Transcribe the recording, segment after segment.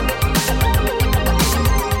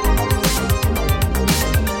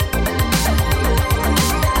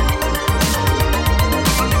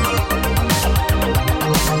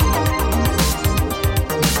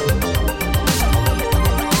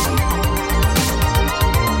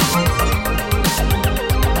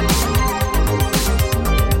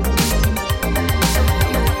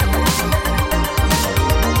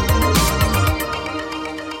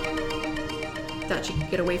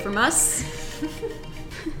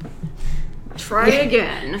Try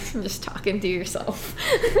again. I'm just talking to yourself.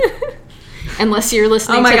 Unless you're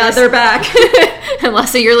listening to this. Oh my God, they're back.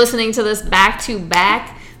 Unless you're listening to this back to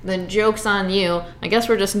back, then joke's on you. I guess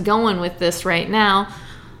we're just going with this right now.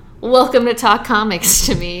 Welcome to Talk Comics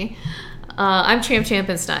to Me. I'm Champ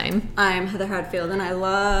Champenstein. I'm Heather Hadfield, and I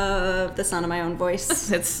love the sound of my own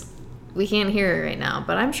voice. We can't hear it right now,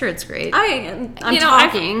 but I'm sure it's great. I'm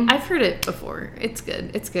talking. I've heard it before. It's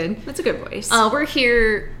good. It's good. It's a good voice. We're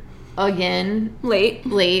here again. Late.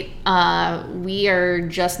 We are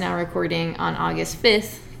just now recording on August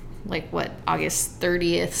 5th. August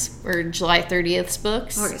 30th or July 30th's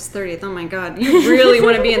books? August 30th. Oh my God. You really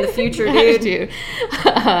want to be in the future, dude. I do.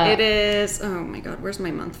 It is, oh my God, where's my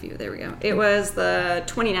month view? There we go. It was the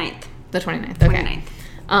 29th. The 29th, okay.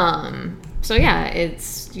 29th. So yeah,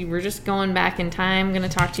 we're just going back in time. I'm going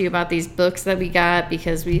to talk to you about these books that we got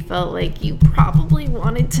because we felt like you probably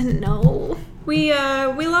wanted to know. We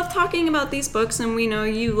love talking about these books, and we know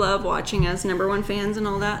you love watching us, number one fans and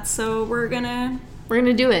all that, so we're gonna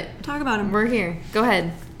do it. Talk about them. We're here. Go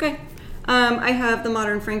ahead. Okay. I have The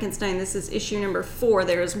Modern Frankenstein. This is issue number 4.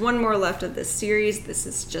 There's one more left of this series. This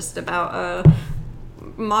is just about a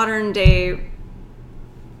modern day...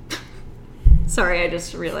 Sorry, I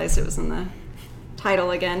just realized it was in the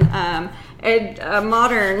title again. A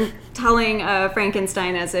modern telling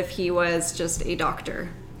Frankenstein as if he was just a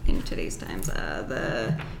doctor in today's times.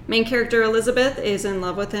 The main character, Elizabeth, is in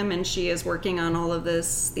love with him, and she is working on all of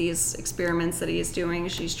these experiments that he is doing.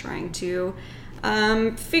 She's trying to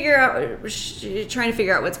figure out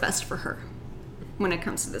what's best for her when it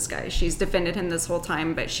comes to this guy. She's defended him this whole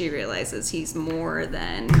time, but she realizes he's more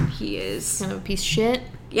than he is. Kind of a piece of shit?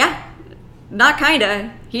 Yeah. Not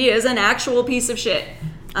kinda. He is an actual piece of shit.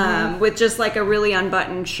 With just like a really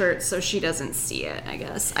unbuttoned shirt, so she doesn't see it, I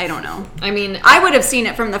guess. I don't know. I mean, I would have seen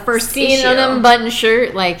it from the first issue. Seeing an unbuttoned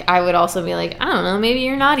shirt, I would also be like, I don't know, maybe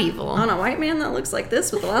you're not evil. On a white man that looks like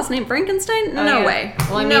this with the last name Frankenstein? No way.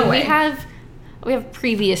 Well, I mean, no way. We have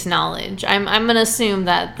previous knowledge. I'm gonna assume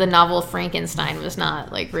that the novel Frankenstein was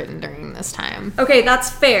not written during this time. Okay, that's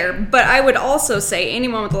fair, but I would also say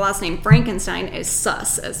anyone with the last name Frankenstein is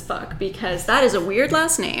sus as fuck, because that is a weird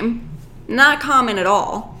last name. Not common at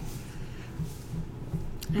all.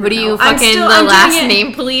 What are you, fucking last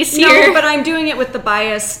name police here? No, but I'm doing it with the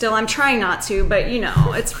bias still. I'm trying not to, but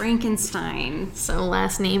it's Frankenstein. So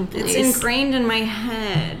last name police. It's ingrained in my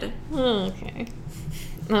head. Okay.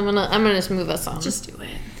 I'm gonna just move us on. Just do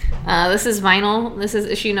it. This is Vinyl. This is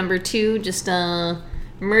issue number 2. Just a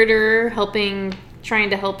murderer trying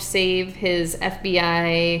to help save his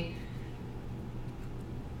FBI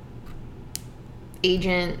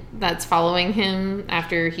agent that's following him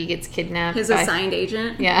after he gets kidnapped. His assigned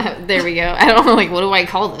agent? Yeah, there we go. I don't know, what do I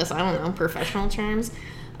call this? I don't know, professional terms.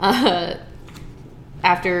 After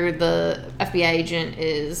the FBI agent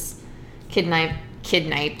is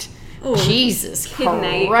kidnapped. Oh, Jesus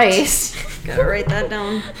Christ. Gotta write that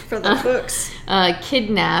down for the books.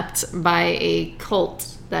 Kidnapped by a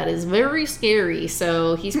cult that is very scary,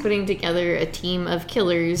 so he's putting together a team of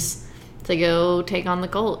killers to go take on the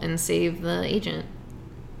cult and save the agent.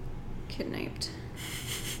 Kidnapped.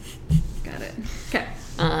 Got it. Okay.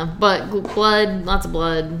 But blood, lots of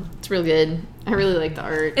blood. It's real good. I really like the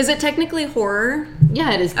art. Is it technically horror?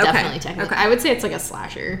 Yeah, it is definitely technically. Okay. I would say it's like a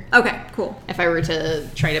slasher. Okay, cool. If I were to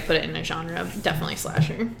try to put it in a genre, definitely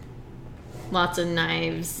slasher. Lots of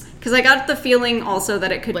knives. Because I got the feeling also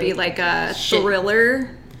that it could be like a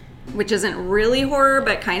thriller, which isn't really horror,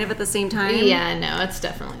 but kind of at the same time. Yeah, no, it's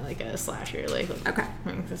definitely like a slasher. Okay.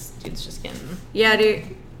 This dude's just getting... Yeah,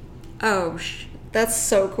 dude. Oh, that's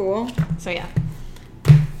so cool. So, yeah.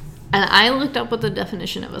 And I looked up what the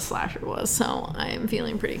definition of a slasher was, so I am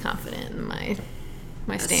feeling pretty confident in my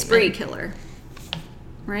statement. Spree killer,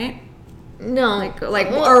 right? No,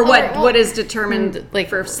 what is determined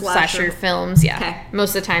for slasher films? Yeah, okay.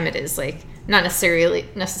 Most of the time it is not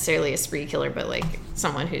necessarily a spree killer, but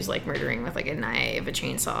someone who's murdering with a knife, a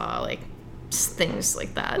chainsaw, things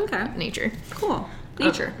like that. Okay, nature. Cool,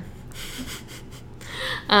 nature.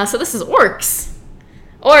 So this is Orcs.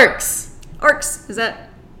 Is that?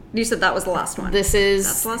 You said that was the last one. That's the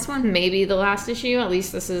last one? Maybe the last issue. At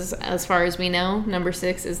least this is, as far as we know, number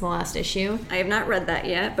 6 is the last issue. I have not read that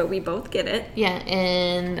yet, but we both get it. Yeah,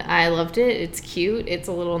 and I loved it. It's cute. It's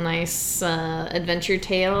a little nice adventure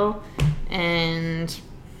tale. And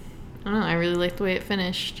I don't know, I really liked the way it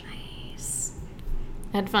finished. Nice.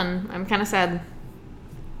 I had fun. I'm kind of sad.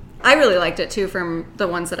 I really liked it, too, from the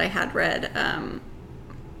ones that I had read. I'm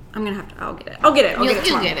going to have to... I'll get it. I'll get it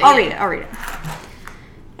tomorrow. I'll read it.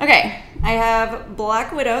 Okay, I have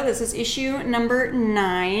Black Widow. This is issue number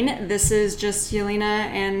 9. This is just Yelena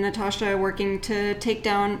and Natasha working to take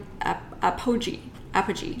down Apogee.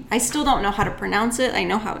 I still don't know how to pronounce it. I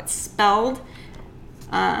know how it's spelled.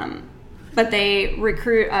 But they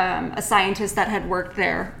recruit a scientist that had worked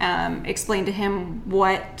there, explain to him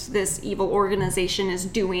what this evil organization is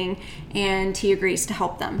doing, and he agrees to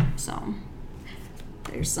help them. So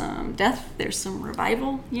there's some death, there's some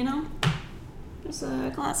revival, you know? It's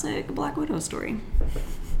a classic Black Widow story.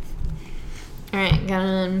 Alright,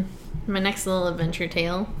 got my next little adventure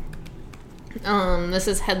tale. This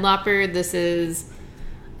is Headlopper. This is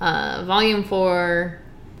volume 4,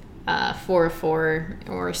 4 of 4,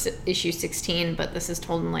 or issue 16, but this is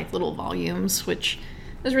told in like little volumes, which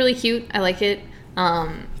is really cute. I like it.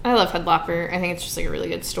 I love Headlopper. I think it's just like a really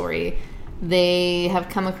good story. They have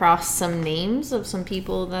come across some names of some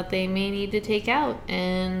people that they may need to take out,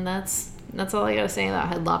 and that's all I gotta say about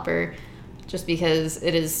Headlopper, just because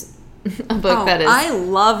it is a book that is... I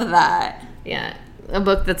love that. Yeah, a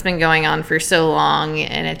book that's been going on for so long,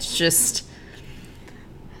 and it's just...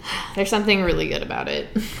 There's something really good about it.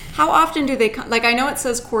 How often do they come? Like, I know it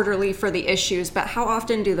says quarterly for the issues, but how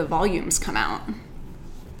often do the volumes come out?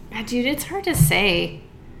 Dude, it's hard to say.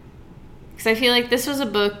 Because I feel like this was a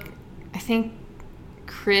book, I think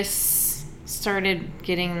Chris started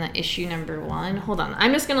getting the issue number 1. Hold on.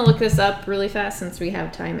 I'm just going to look this up really fast since we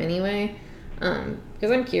have time anyway.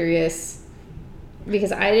 Because I'm curious.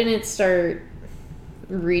 Because I didn't start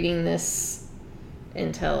reading this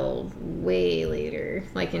until way later.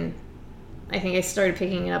 I think I started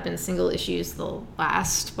picking it up in single issues the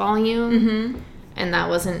last volume. Mm-hmm. And that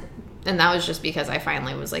was just because I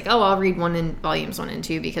finally was like, oh, I'll read volumes 1 and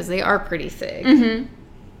 2 because they are pretty thick. Mm-hmm.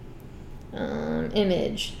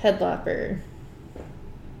 Image, Headlopper.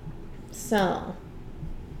 So,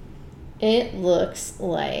 it looks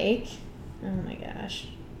like... Oh my gosh.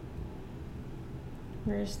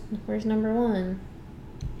 Where's number 1?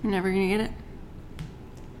 You're never gonna get it?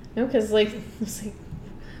 No, because it's like,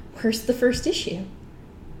 where's the first issue?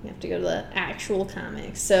 You have to go to the actual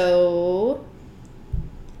comic. So,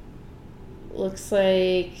 looks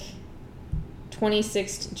like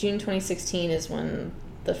June 2016 is when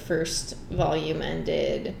the first volume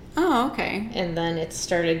ended. Oh, okay. And then it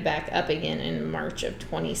started back up again in March of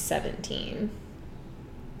 2017.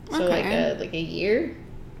 So Okay. like a year.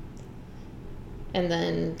 And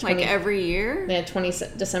then Every year? They had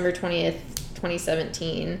December 20th,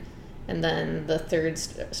 2017. And then the third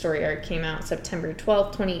story arc came out September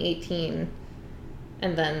 12th, 2018.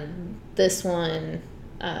 And then this one,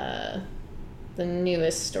 the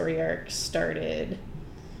newest story arc started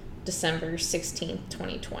December 16th,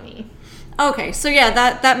 2020. Okay, so yeah,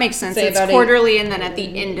 that makes sense. Say It's about quarterly and then at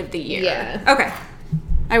the end of the year. Yeah. Okay.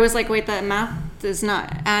 I was like, wait, that math is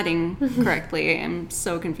not adding correctly. I'm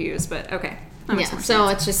so confused, but okay. That makes Yeah, more so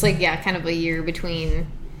sense. it's just like, kind of a year between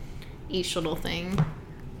each little thing.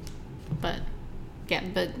 But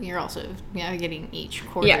you're also getting each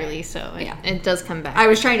quarterly, so it does come back. I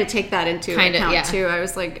was trying to take that into account yeah. too. I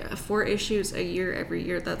was like, 4 issues a year every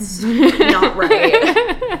year. That's not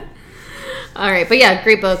right. All right, but yeah,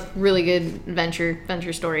 great book, really good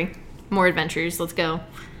adventure story. More adventures, let's go.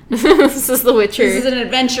 This is The Witcher. This is an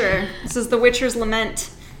adventure. This is The Witcher's Lament.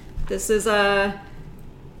 This is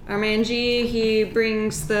Armanji. He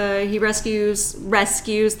rescues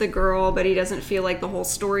the girl, but he doesn't feel like the whole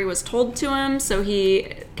story was told to him, so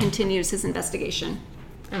he continues his investigation.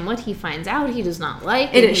 And what he finds out he does not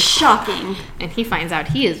like. It is shocking. And he finds out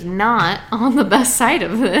he is not on the best side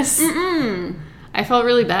of this. Mm-mm. I felt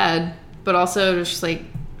really bad, but also just like,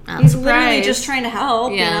 he's literally just trying to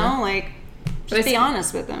help, Yeah. Just be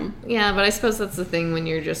honest with him. Yeah, but I suppose that's the thing when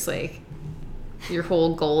you're just like, your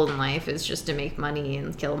whole goal in life is just to make money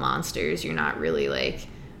and kill monsters. You're not really like,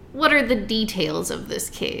 what are the details of this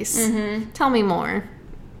case? Mm-hmm. Tell me more.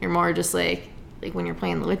 You're more just like when you're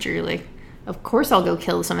playing The Witcher, you're like, of course I'll go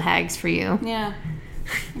kill some hags for you. Yeah.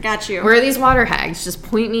 Got you. Where are these water hags? Just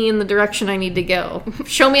point me in the direction I need to go.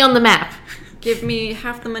 Show me on the map. Give me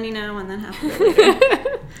half the money now and then half of it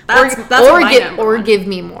later. That's give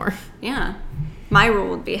me more. Yeah. My rule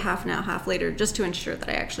would be half now, half later, just to ensure that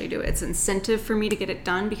I actually do it. It's incentive for me to get it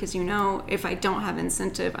done because, if I don't have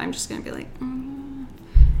incentive, I'm just going to be like,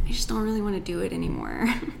 I just don't really want to do it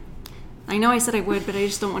anymore. I know I said I would, but I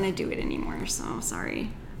just don't want to do it anymore, so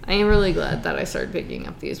sorry. I am really glad that I started picking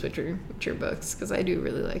up these Witcher books because I do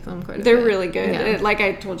really like them quite a bit. They're really good. Yeah. Like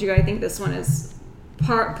I told you, I think this one is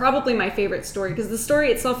probably my favorite story because the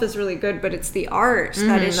story itself is really good, but it's the art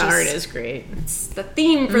that is the just... art is great. It's the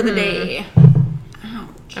theme for the day.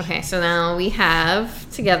 Okay, so now we have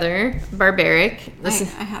together Barbaric. I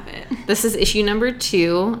have it. This is issue number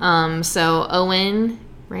 2. So Owen,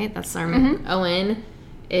 right? That's our Owen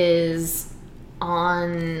is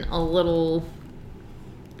on a little,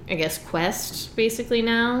 I guess, quest basically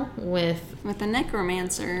now with a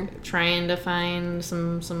necromancer, trying to find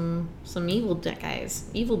some evil guys,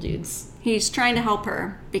 evil dudes. He's trying to help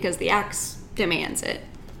her because the axe demands it.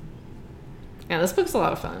 Yeah, this book's a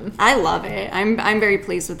lot of fun. I love it. I'm very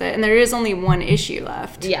pleased with it, and there is only 1 issue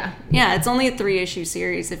left. Yeah, it's only a 3-issue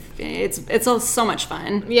series. It's so much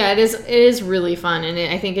fun. Yeah, it is. It is really fun, and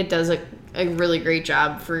I think it does a really great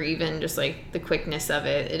job for even just like the quickness of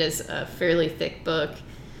it. It is a fairly thick book,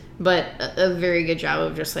 but a very good job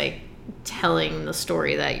of just like telling the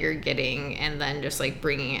story that you're getting, and then just like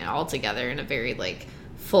bringing it all together in a very like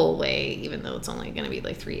full way, even though it's only going to be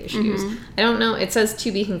like 3 issues. I don't know. It says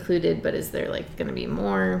to be concluded, but is there like going to be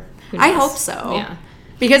more? I hope so. Yeah,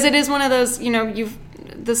 because it is one of those,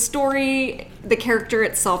 the story, the character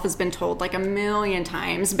itself has been told like a million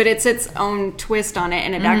times, but it's its own twist on it,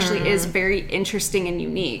 and it actually is very interesting and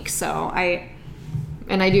unique. So I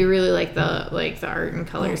do really like the art and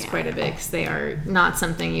colors quite a bit, because they are not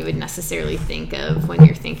something you would necessarily think of when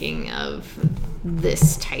you're thinking of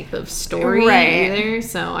this type of story either.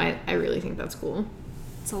 So I really think that's cool.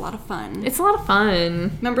 It's a lot of fun. It's a lot of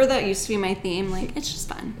fun. Remember that used to be my theme? Like, it's just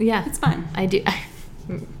fun. Yeah. It's fun. I do. I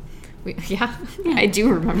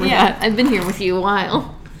do remember that. I've been here with you a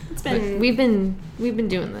while. It's been... We've been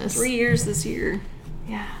doing this. 3 years this year.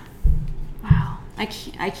 Yeah. Wow. I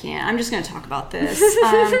can't. I'm just going to talk about this.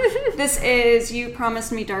 This is You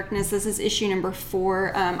Promised Me Darkness. This is issue number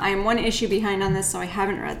 4. I am 1 issue behind on this, so I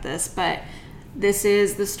haven't read this, but this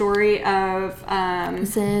is the story of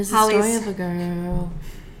this is the story of a girl.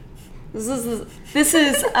 This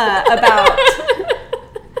is about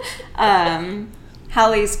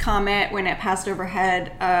Halley's Comet. When it passed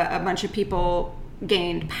overhead, a bunch of people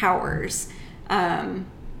gained powers. And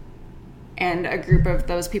a group of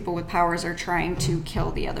those people with powers are trying to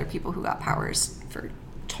kill the other people who got powers for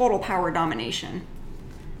total power domination.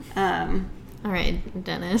 All right,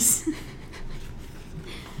 Dennis.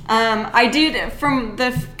 I did, from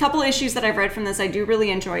the couple issues that I've read from this, I do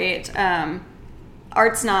really enjoy it.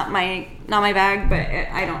 Art's not my bag, but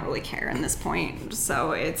I don't really care at this point.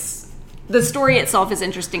 So the story itself is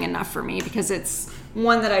interesting enough for me, because it's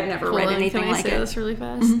one that I've never read anything like it. Can I say this really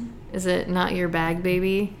fast? Is it not your bag,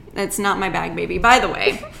 baby? It's not my bag, baby. By the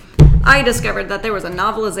way, I discovered that there was a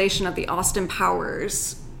novelization of the Austin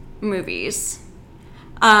Powers movies.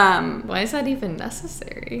 Why is that even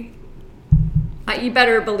necessary? You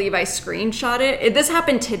better believe I screenshot it. This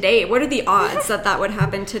happened today. What are the odds that would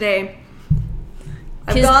happen today?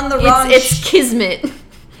 I've gone the wrong... It's kismet.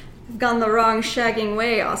 I've gone the wrong shagging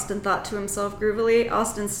way, Austin thought to himself groovily.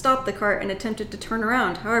 Austin stopped the cart and attempted to turn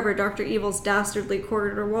around. However, Dr. Evil's dastardly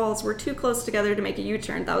corridor walls were too close together to make a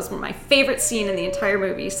U-turn. That was one of my favorite scenes in the entire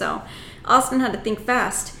movie, so Austin had to think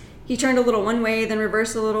fast. He turned a little one way, then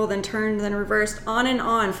reversed a little, then turned, then reversed,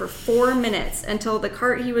 on for 4 minutes, until the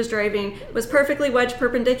cart he was driving was perfectly wedged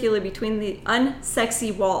perpendicular between the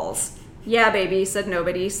unsexy walls. Yeah, baby, said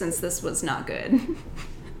nobody, since this was not good.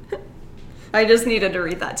 I just needed to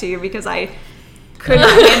read that to you because I could not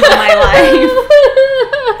handle my life.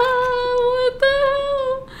 What the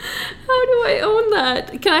hell? How do I own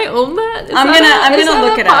that? Can I own that? I'm gonna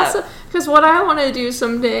look it up. Because what I want to do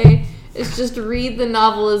someday is just read the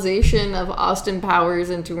novelization of Austin Powers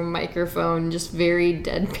into a microphone, just very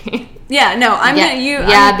deadpan. Yeah, no,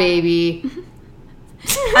 baby.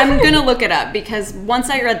 I'm gonna look it up, because once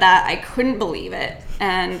I read that, I couldn't believe it.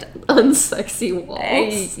 And unsexy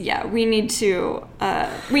walls. We need to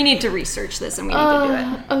research this, and we need to do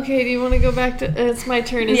it. Okay, do you want to go back to? It's my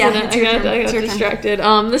turn, isn't it? I got distracted.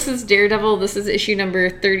 This is Daredevil. This is issue number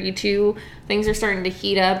 32. Things are starting to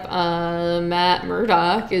heat up. Matt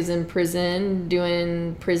Murdock is in prison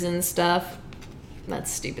doing prison stuff.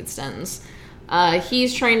 That's a stupid sentence.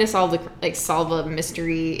 He's trying to solve a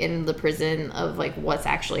mystery in the prison of like what's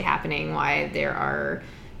actually happening, why there are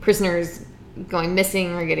prisoners going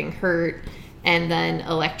missing or getting hurt, and then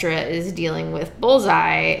Elektra is dealing with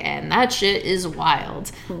Bullseye, and that shit is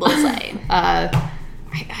wild. Bullseye. I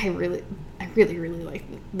really like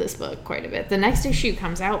this book quite a bit. The next issue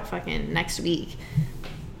comes out fucking next week.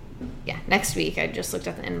 Yeah, next week. I just looked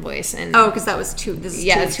at the invoice, and because that was 2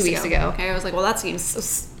 weeks ago. Okay, I was like, well, that seems so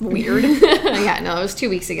weird. Yeah, no, it was 2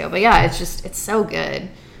 weeks ago. But yeah, it's so good.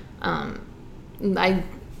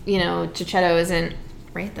 Chichetto isn't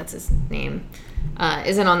right. That's his name.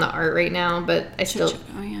 Isn't on the art right now, but I still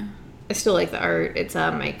like the art. It's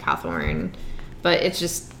Mike Hawthorne, but it's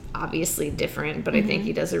just obviously different, but I think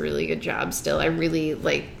he does a really good job still. I really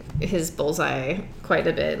like his Bullseye quite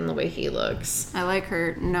a bit and the way he looks. I like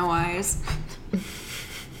her no eyes.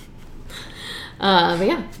 But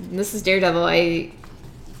yeah, this is Daredevil.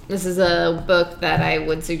 This is a book that I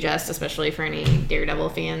would suggest, especially for any Daredevil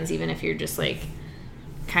fans, even if you're just like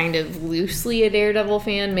kind of loosely a Daredevil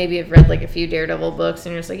fan. Maybe have read like a few Daredevil books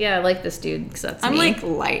and you're just like, yeah, I like this dude because that's I'm me. like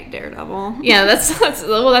light Daredevil. Yeah,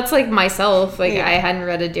 that's like myself. Like I hadn't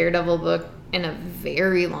read a Daredevil book in a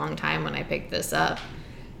very long time when I picked this up.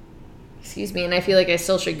 Excuse me, and I feel like I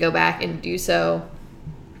still should go back and do so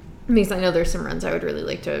because I know there's some runs I would really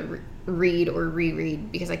like to read or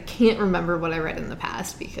reread because I can't remember what I read in the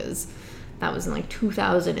past because that was in like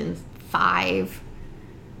 2005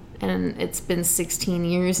 and it's been 16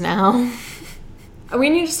 years now. We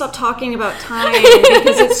need to stop talking about time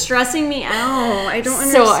because it's stressing me out. I don't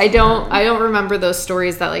understand. So I don't remember those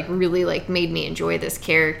stories that like really like made me enjoy this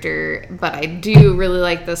character, but I do really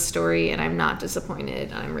like this story and I'm not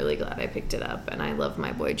disappointed. I'm really glad I picked it up and I love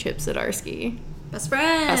my boy Chip Zdarsky. Best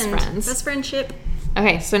friends. Best friendship.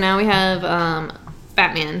 Okay, so now we have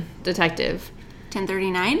Batman Detective.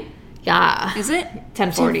 1039? Yeah. Is it?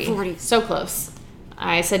 1040. 1040. So close.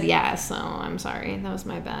 I said yeah, so I'm sorry. That was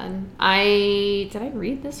my bad. Did I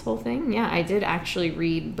read this whole thing? Yeah, I did actually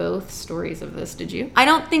read both stories of this. Did you? I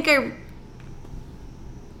don't think I...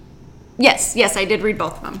 Yes, I did read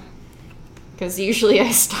both of them. Because usually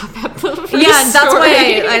I stop at the first that's story.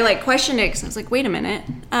 why I like questioned it because I was like, wait a minute.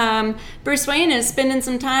 Bruce Wayne is spending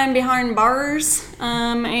some time behind bars,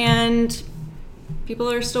 and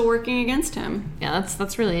people are still working against him. Yeah,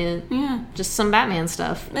 that's really it. Yeah. Just some Batman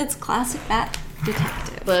stuff. It's classic Bat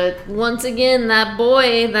Detective. But once again, that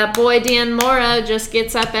boy Dan Mora just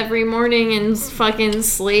gets up every morning and fucking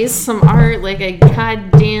slays some art like a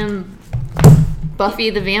goddamn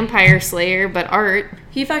Buffy the Vampire Slayer, but art.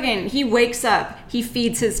 He wakes up, he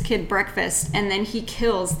feeds his kid breakfast, and then he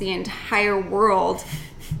kills the entire world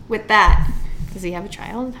with that. Does he have a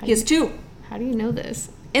child? He has 2. How do you know this?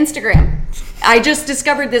 Instagram. I just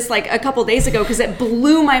discovered this like a couple days ago because it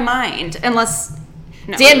blew my mind.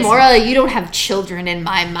 Dan Mora, you don't have children in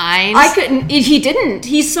my mind. I couldn't. He didn't.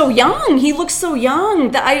 He's so young. He looks so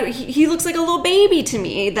young that he looks like a little baby to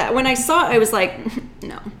me. That when I saw it, I was like,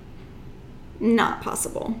 no, not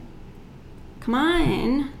possible. Come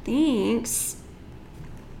on, thanks.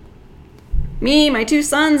 Me, my 2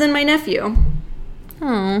 sons, and my nephew.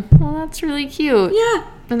 Oh, well, that's really cute. Yeah.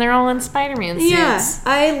 And they're all in Spider-Man suits. Yeah,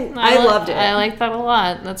 I loved it. I like that a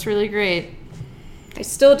lot. That's really great. I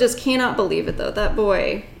still just cannot believe it, though. That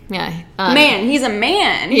boy. Yeah. Man, he's a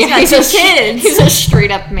man. He's got 2 kids. He's a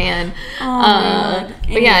straight up man. Oh,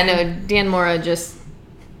 but yeah, no, Dan Mora just,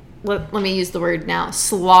 let me use the word now,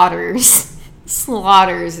 slaughters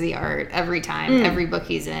the art every time, every book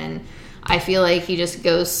he's in. I feel like he just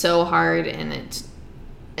goes so hard and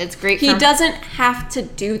it's great. He doesn't have to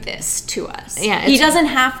do this to us. Yeah, he doesn't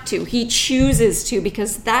have to. He chooses to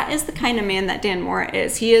because that is the kind of man that Dan Mora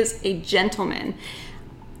is. He is a gentleman.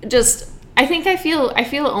 I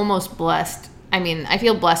feel almost blessed. I mean, I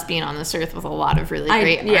feel blessed being on this earth with a lot of really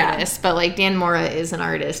great artists, but like Dan Mora is an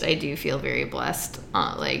artist. I do feel very blessed,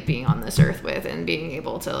 like being on this earth with and being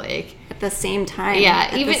able to like at the same time. Yeah,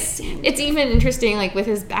 it's even interesting like with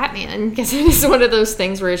his Batman because it is one of those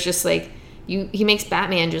things where it's just like he makes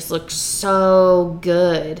Batman just look so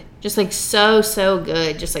good, just like so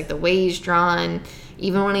good, just like the way he's drawn,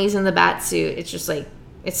 even when he's in the bat suit. It's just like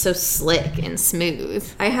it's so slick and smooth.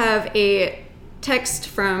 I have a text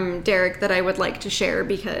from Derek that I would like to share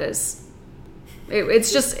because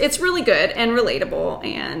it's really good and relatable.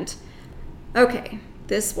 And okay,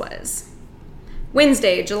 this was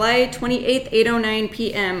Wednesday, July 28th, 8:09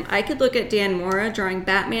 p.m. I could look at Dan Mora drawing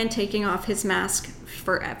Batman taking off his mask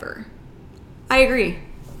forever. I agree.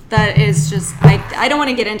 That is just, I don't want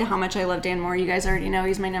to get into how much I love Dan Mora. You guys already know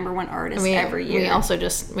he's my number 1 artist every year.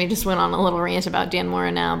 We just went on a little rant about Dan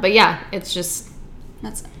Mora now. But yeah, it's just,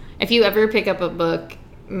 if you ever pick up a book,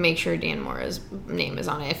 make sure Dan Mora's name is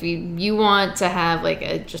on it. If you want to have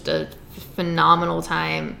like just a phenomenal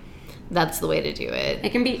time, that's the way to do it.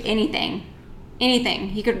 It can be anything.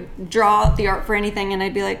 He could draw the art for anything, and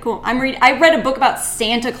I'd be like, cool. I read a book about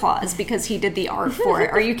Santa Claus because he did the art for it.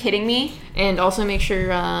 Are you kidding me? And also make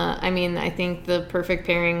sure, I think the perfect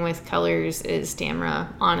pairing with colors is Tamra,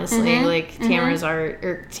 honestly. Like, Tamra's art,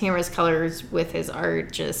 or Tamra's colors with his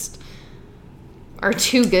art just are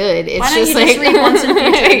too good. It's Why don't you just read Once in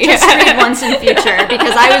Future? Just read Once in Future.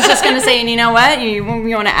 Because I was just going to say, and you know what? You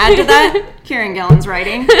want to add to that? Kieran Gillen's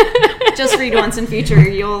writing. Just read Once in Future.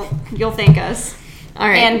 You'll thank us. All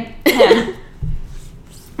right. And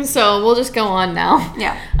him. So we'll just go on now.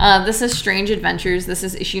 Yeah. This is Strange Adventures. This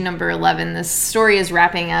is issue number 11. This story is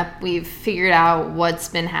wrapping up. We've figured out what's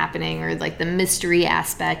been happening, or like the mystery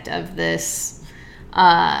aspect of this.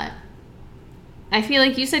 I feel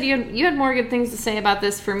like you said you had more good things to say about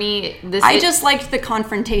this. For me, I just liked the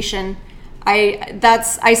confrontation. I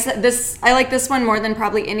like this one more than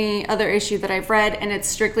probably any other issue that I've read, and it's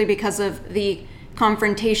strictly because of the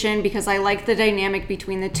confrontation, because I like the dynamic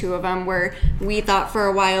between the two of them, where we thought for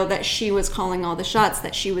a while that she was calling all the shots,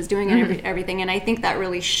 that she was doing everything, and I think that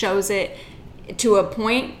really shows it to a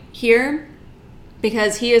point here,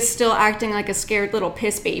 because he is still acting like a scared little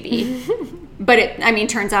piss baby. But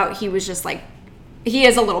turns out he was just like, he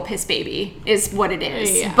is a little piss baby is what it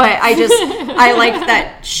is. Yeah. But I like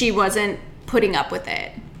that she wasn't putting up with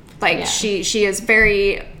it. Like, she is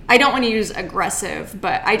very, I don't want to use aggressive,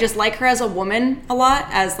 but I just like her as a woman a lot,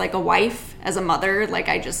 as like a wife, as a mother. Like,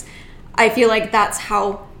 I feel like that's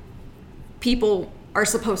how people are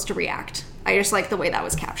supposed to react. I just like the way that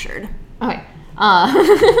was captured. Okay.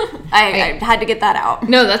 I had to get that out.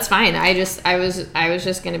 No, that's fine. I was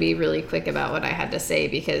just going to be really quick about what I had to say,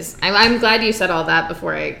 because I'm glad you said all that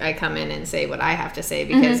before I come in and say what I have to say,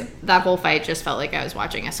 because that whole fight just felt like I was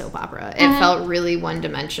watching a soap opera. It felt really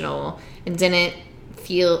one-dimensional and didn't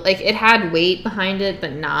feel like it had weight behind it,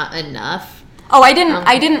 but not enough. Oh, I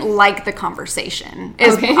didn't like the conversation.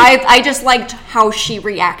 Okay. I just liked how she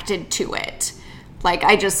reacted to it. Like,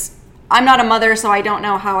 I'm not a mother, so I don't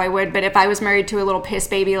know how I would, but if I was married to a little piss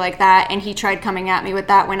baby like that and he tried coming at me with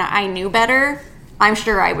that when I knew better, I'm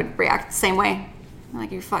sure I would react the same way.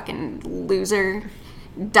 Like, you fucking loser,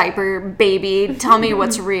 diaper baby, tell me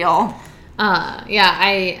what's real.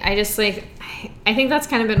 I just like, I think that's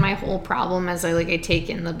kind of been my whole problem as I take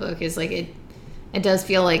in the book, is like it does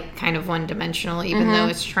feel like kind of one-dimensional, even though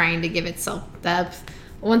it's trying to give itself depth.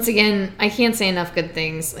 Once again, I can't say enough good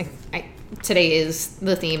things.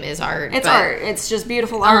 The theme is art. It's art. It's just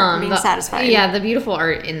beautiful art, being satisfied. Yeah, the beautiful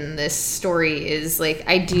art in this story is like,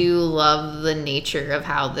 I do love the nature of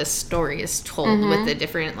how this story is told with the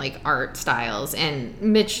different art styles. And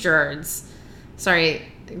Mitch Gerard's, I'm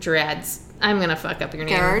gonna fuck up your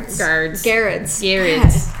name. Garrett's.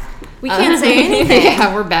 We can't say anything.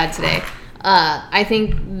 Yeah, we're bad today. I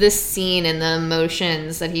think this scene and the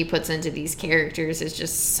emotions that he puts into these characters is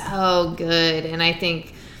just so good, and I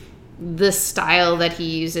think the style that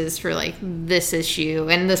he uses for this issue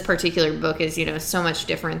and this particular book is so much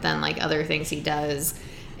different than other things he does.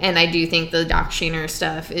 And I do think the Doc Shaner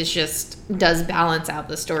stuff does balance out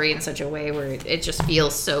the story in such a way where it just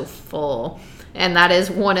feels so full. And that is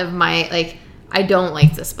one of my I don't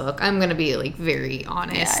like this book. I'm gonna be very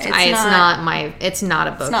honest. Yeah, it's not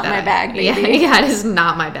a book. It's not my bag, baby. Yeah, it is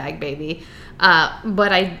not my bag, baby.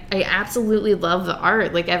 But I absolutely love the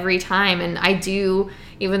art every time, and I do.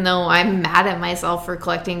 Even though I'm mad at myself for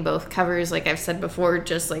collecting both covers, like I've said before,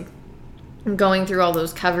 just going through all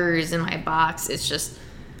those covers in my box, it's just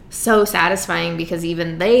so satisfying, because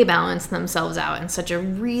even they balance themselves out in such a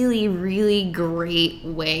really, really great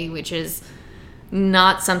way, which is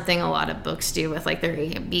not something a lot of books do with their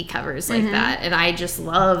A and B covers that. And I just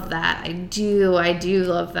love that. I do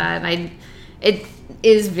love that. And it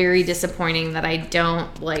is very disappointing that I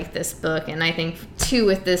don't like this book. And I think too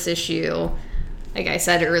with this issue, like I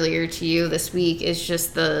said earlier to you this week, is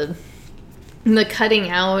just the cutting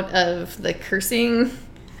out of the cursing.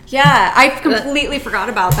 Yeah, I completely forgot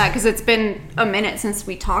about that, because it's been a minute since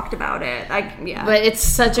we talked about it. But it's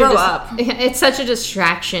such it's such a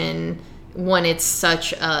distraction when it's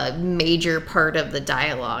such a major part of the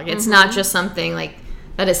dialogue. It's not just something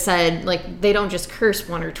that is said, they don't just curse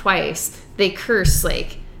one or twice. They curse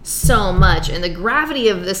so much, and the gravity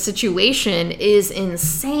of the situation is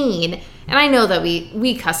insane. And I know that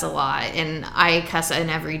we cuss a lot, and I cuss in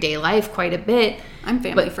everyday life quite a bit. I'm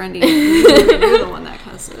family friendly. You're the one that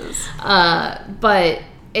cusses. But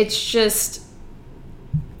it's just,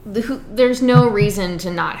 there's no reason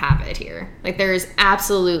to not have it here. There is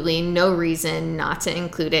absolutely no reason not to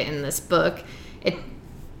include it in this book.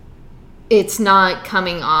 It's not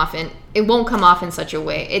coming off, and it won't come off in such a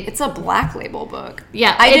way. It's a Black Label book.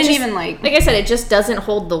 Yeah, I didn't even like I said, it just doesn't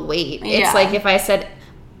hold the weight. It's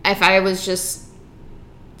if I was just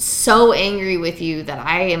so angry with you that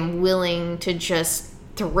I am willing to just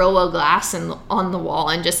throw a glass on the wall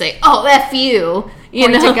and just say, "Oh, F you,"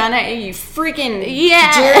 Point a gun at you, freaking jerk.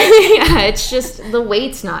 Yeah. It's just the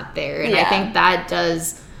weight's not there, and I think that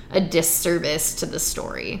does a disservice to the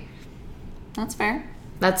story. That's fair.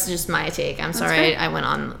 That's just my take. I'm sorry I went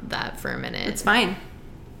on that for a minute. It's fine.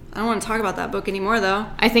 I don't want to talk about that book anymore, though.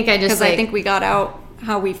 I think because I think we got out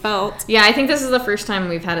how we felt. Yeah, I think this is the first time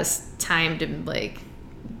we've had a time to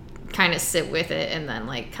kind of sit with it and then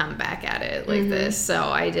like come back at it like this. So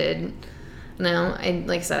I did. No,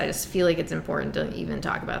 like I said, I just feel like it's important to even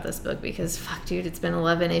talk about this book because fuck, dude, it's been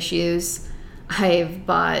 11 issues. I've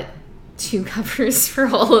bought 2 covers for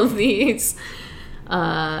all of these.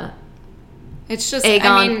 It's just egg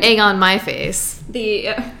on my face.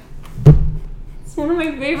 It's one of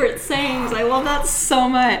my favorite sayings. I love that so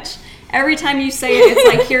much. Every time you say it,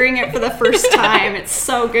 it's like hearing it for the first time. It's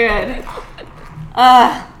so good.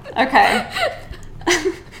 Okay.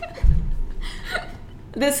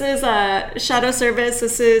 This is Shadow Service.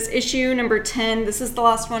 This is issue number 10. This is the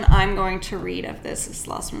last one I'm going to read of this. This is the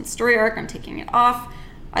last one of the story arc. I'm taking it off.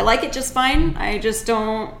 I like it just fine. I just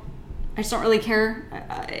don't really care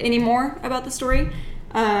anymore about the story.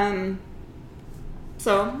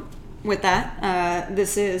 So with that,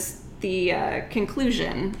 this is the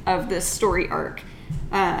conclusion of this story arc.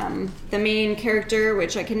 The main character,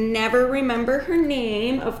 which I can never remember her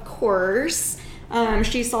name, of course,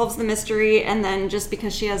 she solves the mystery, and then just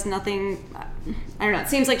because she has nothing, I don't know, it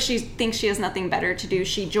seems like she thinks she has nothing better to do,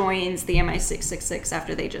 she joins the MI666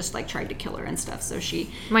 after they just like tried to kill her and stuff. So she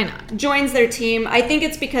why not joins their team. I think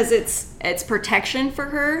it's because it's protection for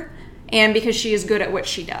her, and because she is good at what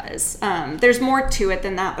she does. There's more to it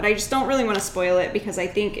than that, but I just don't really want to spoil it because I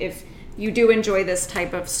think if you do enjoy this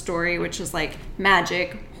type of story, which is like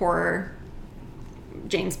magic, horror,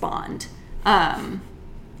 James Bond,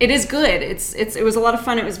 it is good. It was a lot of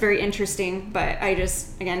fun. It was very interesting, but I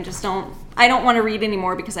just don't want to read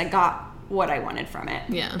anymore because I got what I wanted from it.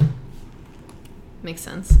 Yeah. Makes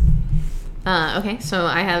sense. Okay, so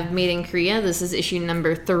I have Made in Korea. This is issue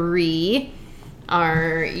number 3.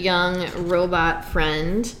 Our young robot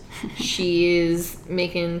friend. She is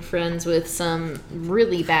making friends with some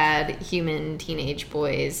really bad human teenage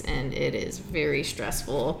boys, and it is very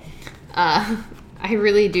stressful. I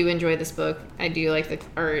really do enjoy this book. I do like the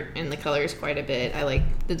art and the colors quite a bit. I like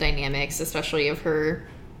the dynamics, especially of her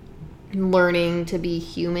learning to be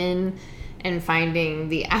human and finding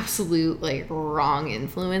the absolute like wrong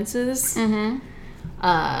influences. Mm-hmm.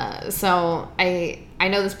 So I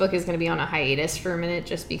know this book is going to be on a hiatus for a minute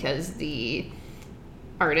just because the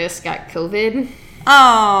artist got COVID.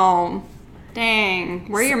 Oh,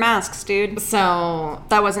 dang. Wear your masks, dude. So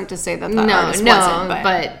that wasn't to say that artist wasn't,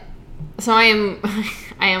 but so I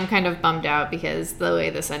am kind of bummed out because the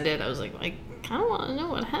way this ended, I was like, I kind of want to know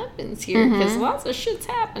what happens here because lots of shit's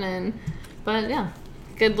happening. But yeah,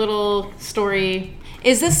 good little story.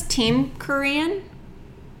 Is this Team Korean?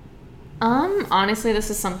 Honestly,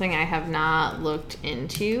 this is something I have not looked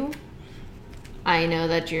into. I know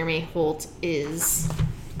that Jeremy Holt is.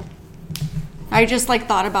 I just like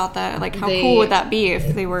thought about that. Like, how cool would that be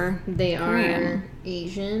if they were? They Korean? are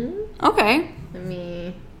Asian. Okay. Let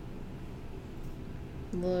me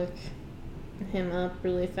look him up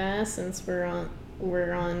really fast since we're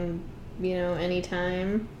on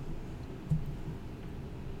anytime.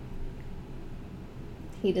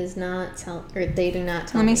 He does not tell, or they do not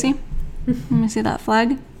tell. Let me see. Let me see that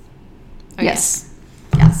flag. Oh, yes.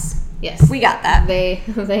 Yes. We got that.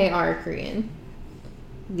 They are Korean.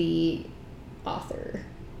 The author.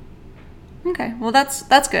 Okay. Well,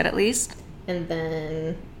 that's good at least. And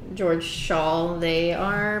then George Shaw, they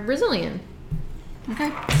are Brazilian.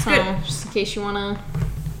 Okay. So good. just in case you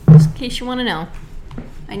wanna know.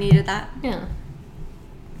 I needed that. Yeah.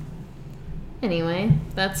 Anyway,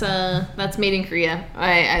 that's Made in Korea.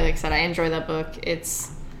 I like I said, I enjoy that book.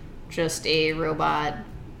 It's just a robot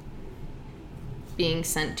being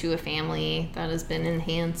sent to a family that has been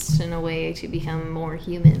enhanced in a way to become more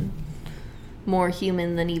human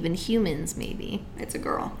than even humans, maybe. It's a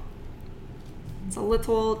girl. It's a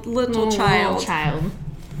little child.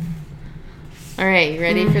 All right, you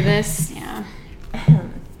ready for this? Yeah.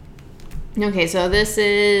 Okay, so this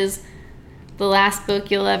is the last book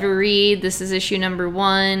you'll ever read. This is issue number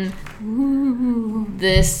 1. Ooh.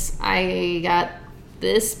 I got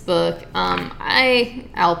this book.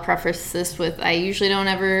 I'll preface this with I usually don't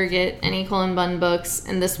ever get any Cullen Bunn books,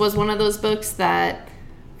 and this was one of those books that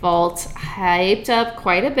Vault hyped up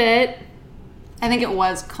quite a bit. I think it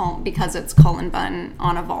was because it's Cullen Bunn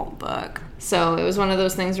on a Vault book. So it was one of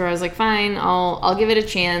those things where I was like, fine, I'll give it a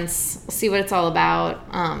chance. I'll see what it's all about.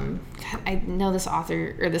 I know this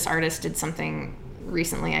author or this artist did something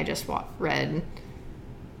recently I just read.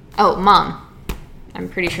 Oh, Mom. I'm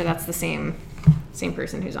pretty sure that's the same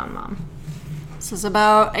person who's on Mom. This is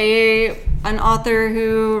about an author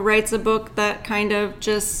who writes a book that kind of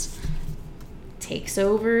just takes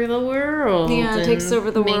over the world. Yeah, takes over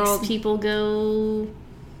the world. Makes people go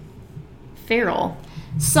feral.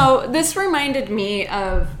 So this reminded me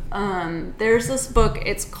of there's this book.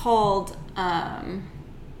 It's called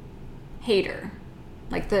Hater.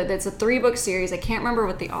 Like it's a 3-book series. I can't remember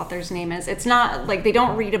what the author's name is. It's not like they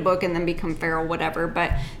don't read a book and then become feral, whatever.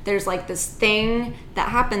 But there's like this thing that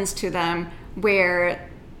happens to them where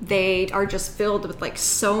they are just filled with like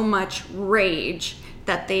so much rage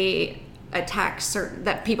that they attack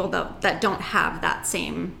that people that don't have that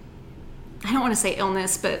same, I don't want to say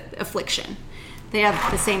illness, but affliction. They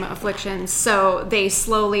have the same affliction. So they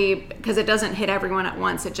slowly, because it doesn't hit everyone at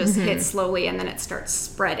once, it just hits slowly and then it starts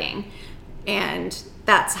spreading. And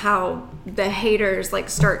that's how the haters like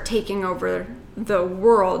start taking over the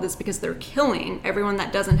world, is because they're killing everyone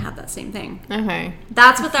that doesn't have that same thing. Okay.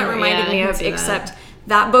 That's what that reminded me of, see except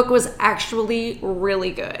that book was actually really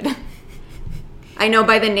good. I know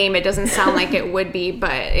by the name it doesn't sound like it would be,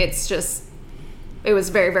 but it was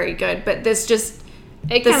very, very good. But this just,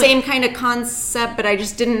 same kind of concept, but I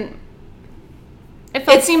just didn't,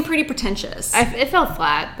 it seemed pretty pretentious. It felt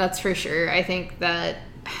flat, that's for sure. I think that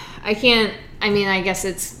I guess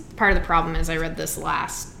it's part of the problem is I read this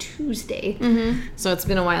last Tuesday. So it's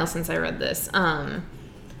been a while since I read this.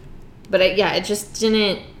 But it just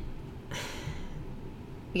didn't,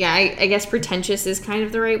 I guess pretentious is kind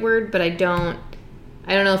of the right word, but I don't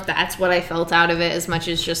know if that's what I felt out of it as much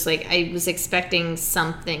as just like I was expecting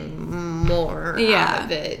something more out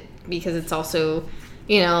of it, because it's also,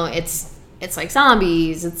 it's like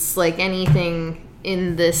zombies, it's like anything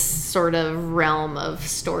in this sort of realm of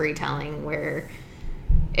storytelling where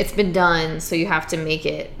it's been done, so you have to make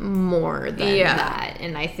it more than that.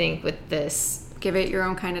 And I think with this, give it your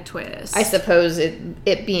own kind of twist. I suppose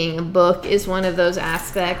it being a book is one of those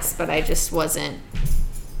aspects, but I just wasn't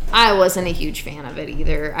a huge fan of it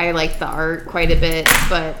either. I liked the art quite a bit,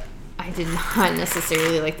 but I did not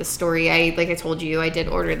necessarily like the story. Like I told you, I did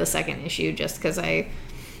order the second issue just because I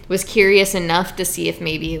was curious enough to see if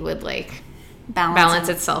maybe it would like balance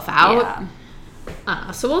itself out.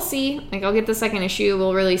 So we'll see. Like, I'll get the second issue.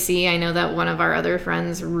 We'll really see. I know that one of our other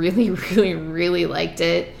friends really, really, really liked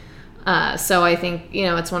it. So I think,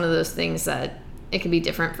 it's one of those things that it can be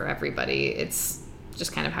different for everybody. It's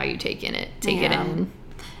just kind of how you take it in.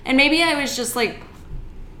 And maybe I was just like,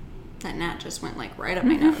 that gnat just went like right up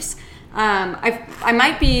my nose. I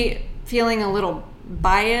might be feeling a little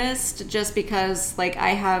biased just because like I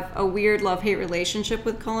have a weird love-hate relationship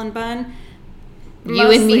with Cullen Bunn.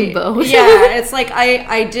 You and me both. Yeah, it's like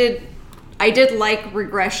I did like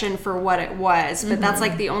Regression for what it was, but that's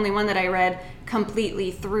like the only one that I read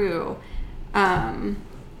completely through. The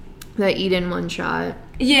Eden one shot.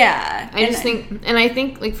 Yeah. I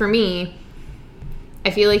think like for me,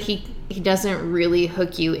 I feel like he doesn't really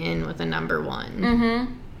hook you in with a number one.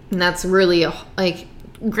 And that's really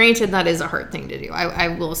granted, that is a hard thing to do. I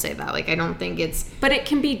will say that. Like, I don't think it's... But it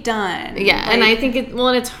can be done. Yeah, and I think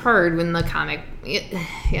it's hard when the comic...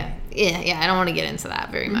 I don't want to get into that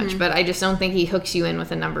very much, but I just don't think he hooks you in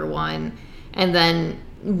with a number one. And then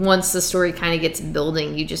once the story kind of gets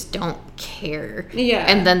building, you just don't care. Yeah.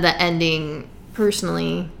 And then the ending,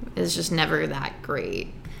 personally, is just never that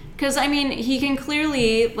great. Because, he can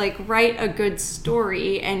clearly, write a good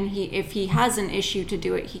story, and if he has an issue to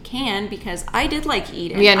do it, he can, because I did like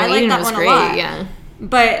Eden. Yeah, no, I liked Eden that was one great, a lot. yeah.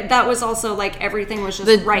 But that was also, everything was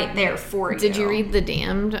just right there for you. Did you read The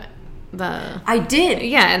Damned? I did.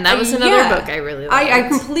 Yeah, and that was another book I really liked. I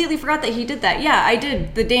completely forgot that he did that. Yeah, I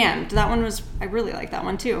did. The Damned. That one was... I really liked that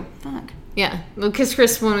one, too. Fuck. Yeah, because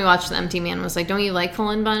Chris, when we watched The Empty Man, was like, don't you like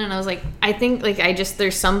Cullen Bunn? And I was like, I think,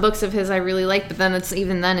 there's some books of his I really like, but then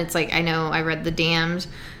it's like, I know I read The Damned.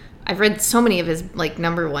 I've read so many of his,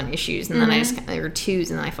 number one issues, and then I just, or twos,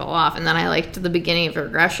 and then I fell off, and then I liked the beginning of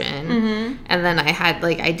Regression, and then I had,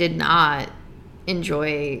 I did not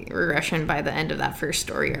enjoy Regression by the end of that first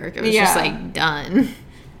story arc. It was just, done.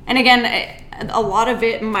 And again, a lot of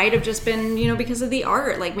it might have just been, because of the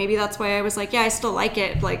art. Maybe that's why I was like, yeah, I still like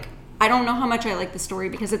it. I don't know how much I like the story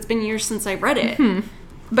because it's been years since I read it.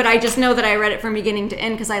 But I just know that I read it from beginning to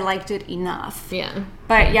end because I liked it enough. Yeah.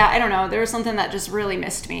 But yeah, I don't know. There was something that just really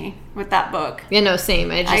missed me with that book. Yeah, no, same.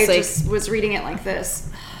 I just was reading it like this.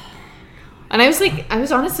 And I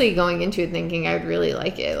was honestly going into it thinking I would really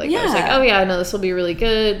like it. I was like, oh yeah, no, this will be really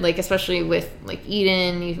good. Especially with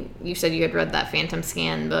Eden, you said you had read that Phantom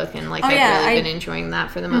Scan book, and I've really been enjoying that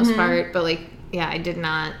for the most part. But I did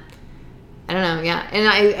not. I don't know, yeah. And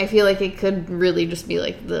I feel like it could really just be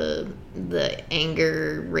the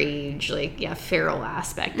anger, rage, feral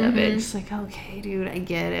aspect of it. Just okay, dude, I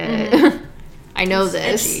get it. I know it's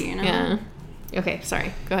this. Edgy, Yeah. Okay,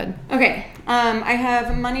 sorry. Go ahead. Okay. I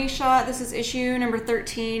have Money Shot. This is issue number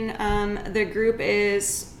 13. The group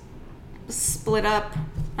is split up,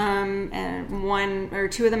 and one or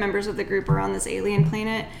two of the members of the group are on this alien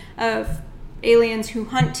planet of aliens who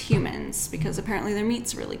hunt humans because apparently their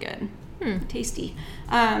meat's really good. Tasty.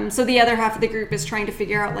 So the other half of the group is trying to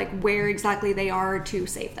figure out like where exactly they are to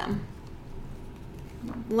save them.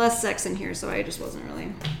 Less sex in here, so I just wasn't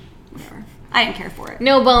really... Whatever. I didn't care for it.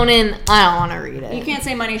 No boning. I don't want to read it. You can't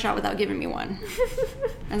say money shot without giving me one.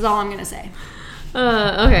 That's all I'm going to say.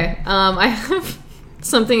 Okay. I have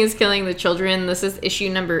Something is Killing the Children. This is issue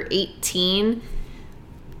number 18.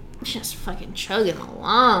 Just fucking chugging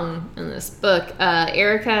along in this book.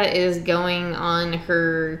 Erica is going on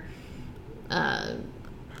her...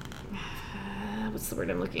 what's the word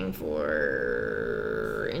I'm looking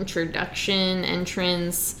for?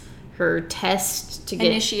 Entrance, her test to get...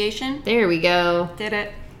 Initiation? There we go. Did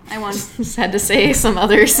it. I won. Just had to say some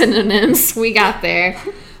other synonyms. We got there.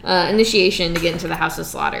 Initiation to get into the House of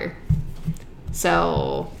Slaughter.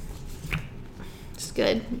 So, just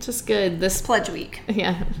good. This Pledge week.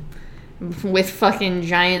 Yeah. With fucking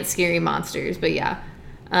giant scary monsters. But yeah.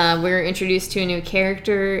 We're introduced to a new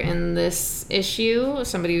character in this issue.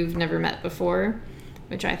 Somebody we've never met before.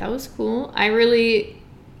 Which I thought was cool.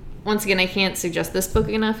 Once again, I can't suggest this book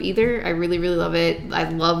enough either. I really, really love it. I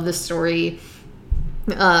love the story.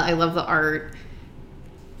 I love the art.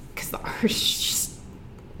 Because the art is just...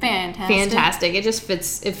 fantastic. It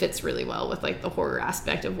fits really well with like the horror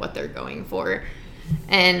aspect of what they're going for.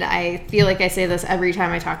 And I feel like I say this every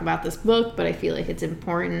time I talk about this book, but I feel like it's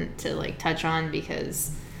important to like touch on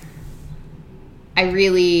because I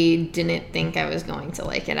really didn't think I was going to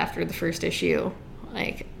like it after the first issue.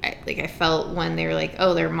 I felt when they were like,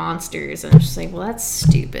 oh, they're monsters, and I'm just like, well, that's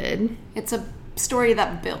stupid. It's a story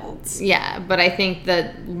that builds. Yeah, but I think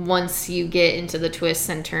that once you get into the twists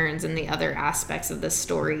and turns and the other aspects of the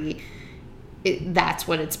story, that's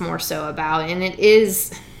what it's more so about. And it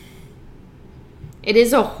is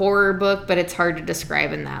a horror book, but it's hard to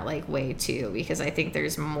describe in that like way too, because I think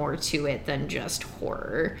there's more to it than just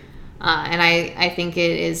horror. And I think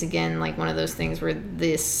it is, again, like one of those things where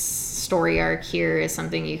this story arc here is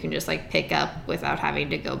something you can just like pick up without having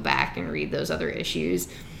to go back and read those other issues.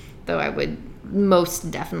 Though I would most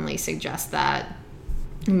definitely suggest that.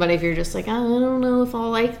 But if you're just like, I don't know if I'll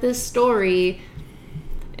like this story,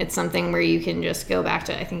 it's something where you can just go back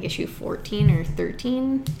to, I think, issue 14 or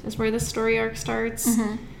 13 is where the story arc starts.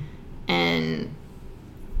 Mm-hmm. And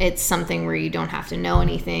it's something where you don't have to know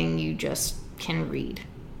anything. You just can read.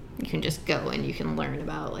 You can just go and you can learn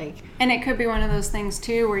about like... And it could be one of those things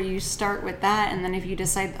too where you start with that, and then if you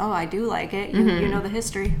decide, oh, I do like it, you know the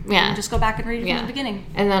history. Yeah. You just go back and read it from the beginning.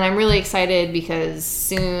 And then I'm really excited because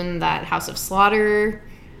soon that House of Slaughter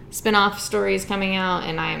spin-off story is coming out,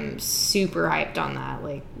 and I'm super hyped on that.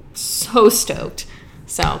 Like, so stoked.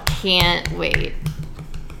 So, can't wait.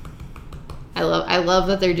 I love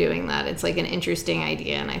that they're doing that. It's like an interesting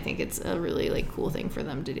idea, and I think it's a really like cool thing for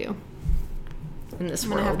them to do. In this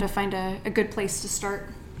world. I'm gonna have to find a good place to start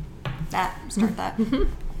that. I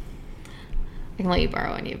can let you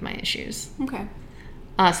borrow any of my issues. Okay.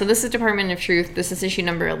 So this is Department of Truth. This is issue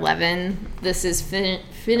number 11. This is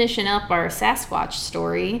finishing up our Sasquatch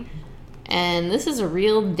story, and this is a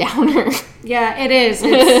real downer. Yeah, it is.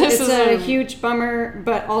 It's a huge bummer,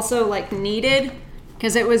 but also like needed,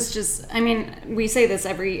 because it was just. I mean, we say this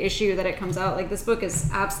every issue that it comes out. Like, this book is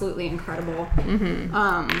absolutely incredible.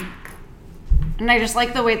 Mm-hmm. And I just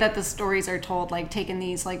like the way that the stories are told, like taking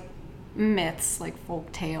these like myths, like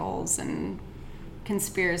folk tales and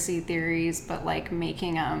conspiracy theories, but like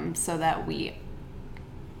making them so that we,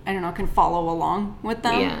 I don't know, can follow along with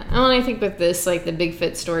them. Yeah. And I think with this, like the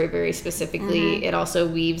Bigfoot story very specifically, it also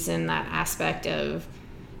weaves in that aspect of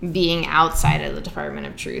being outside of the Department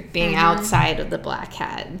of Truth, being outside of the Black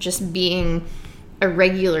Hat, just being a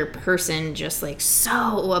regular person, just like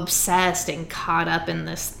so obsessed and caught up in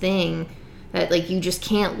this thing that like you just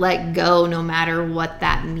can't let go no matter what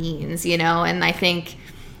that means, you know? And I think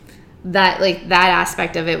that like that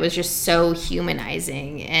aspect of it was just so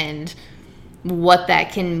humanizing, and what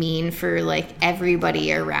that can mean for like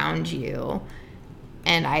everybody around you.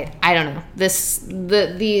 And I don't know, these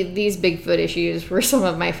Bigfoot issues were some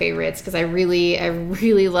of my favorites because I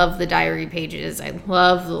really love the diary pages. I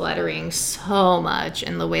love the lettering so much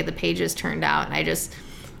and the way the pages turned out, and I just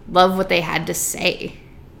love what they had to say.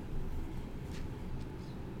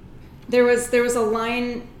 There was a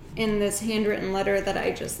line in this handwritten letter that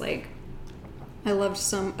I just like, I loved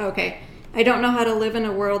some. Okay. I don't know how to live in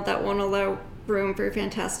a world that won't allow room for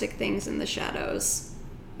fantastic things in the shadows.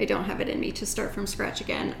 I don't have it in me to start from scratch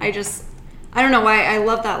again. I don't know why I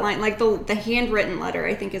love that line. Like the handwritten letter,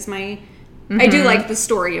 I think is my, I do like the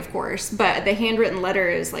story, of course, but the handwritten letter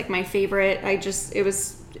is like my favorite. It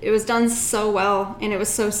was done so well, and it was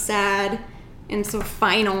so sad. and so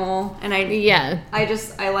final, and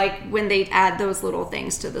I like when they add those little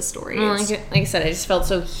things to the story. Well, like I said, I just felt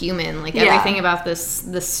so human. Like everything about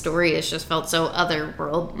this story has just felt so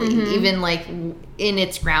otherworldly, even like in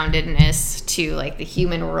its groundedness to like the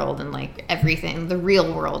human world and like everything, the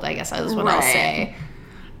real world, I guess is what I'll say.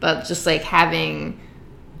 But just like having,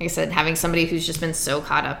 like I said, having somebody who's just been so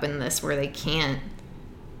caught up in this where they can't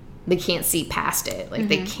see past it. Like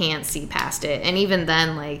they can't see past it, and even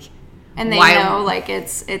then, like. And they know, like,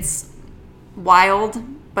 it's wild,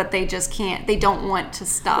 but they just can't. They don't want to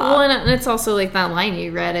stop. Well, and it's also, like, that line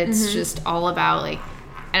you read. It's just all about, like,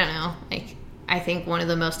 I don't know. Like, I think one of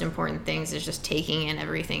the most important things is just taking in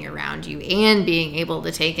everything around you and being able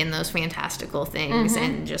to take in those fantastical things.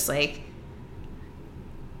 And just, like,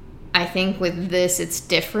 I think with this, it's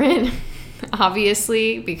different,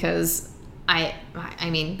 obviously, because... I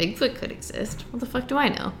mean, Bigfoot could exist. What the fuck do I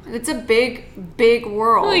know? It's a big, big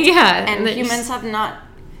world. Well, yeah. And humans have not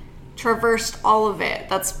traversed all of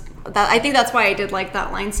it. I think that's why I did like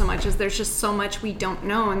that line so much, is there's just so much we don't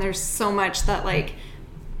know, and there's so much that, like,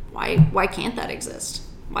 why can't that exist?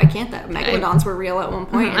 Why can't that? Megalodons were real at one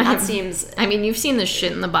point, and that seems... I mean, you've seen the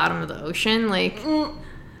shit in the bottom of the ocean. Like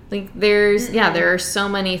there's... Yeah, there are so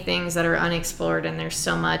many things that are unexplored, and there's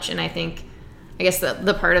so much, and I think... I guess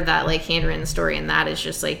the part of that, like, handwritten story and that is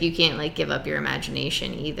just, like, you can't, like, give up your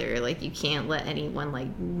imagination either. Like, you can't let anyone,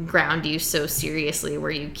 like, ground you so seriously where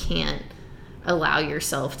you can't allow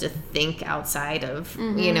yourself to think outside of,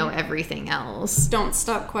 you know, everything else. Don't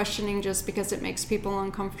stop questioning just because it makes people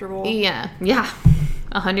uncomfortable. Yeah.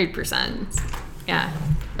 100%. Yeah.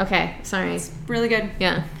 Okay, sorry. It's really good.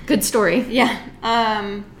 Yeah. Good story. Yeah.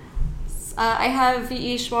 I have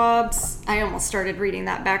V.E. Schwab's, I almost started reading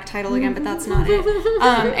that back title again, but that's not it.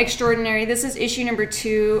 Extraordinary. This is issue number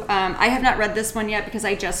 2. I have not read this one yet because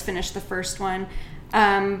I just finished the first one.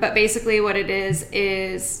 But basically what it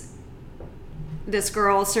is this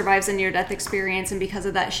girl survives a near-death experience, and because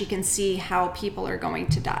of that, she can see how people are going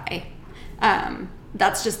to die.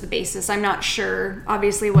 That's just the basis. I'm not sure,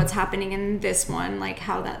 obviously, what's happening in this one, like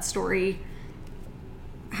how that story...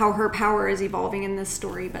 how her power is evolving in this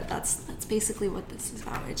story, but that's basically what this is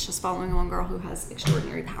about. It's just following one girl who has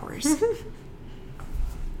extraordinary powers.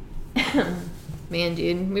 Man,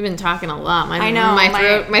 dude, we've been talking a lot. I know.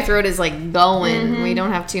 My throat is, like, going. We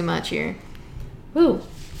don't have too much here. Woo.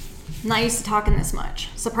 Not used to talking this much,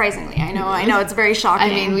 surprisingly. I know it's very shocking.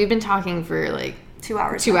 I mean, we've been talking for, like... 2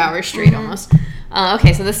 hours. 2 hours straight, almost.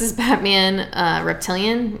 Okay, so this is Batman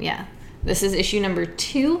Reptilian. Yeah. This is issue number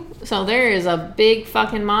 2. So there is a big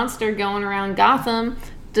fucking monster going around Gotham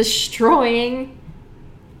destroying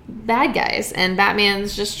bad guys. And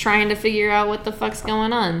Batman's just trying to figure out what the fuck's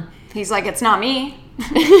going on. He's like, it's not me.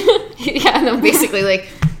 Yeah, no, basically, like,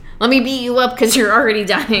 let me beat you up because you're already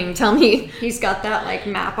dying. Tell me. He's got that, like,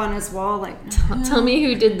 map on his wall. Like, tell me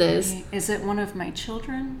who did this. Is it one of my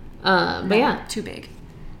children? But no, yeah. Too big.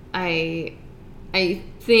 I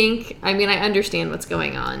think, I mean, I understand what's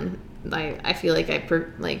going on. I feel like I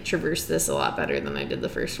traversed this a lot better than I did the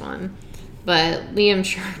first one. But Liam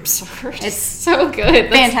Sharp's art is so good.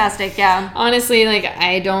 Fantastic, yeah. Honestly, like,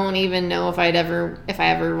 I don't even know if I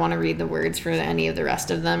ever want to read the words for any of the rest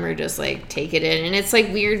of them or just, like, take it in. And it's,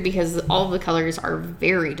 like, weird because all the colors are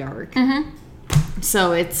very dark.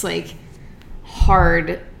 So it's, like,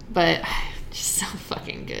 hard, but just so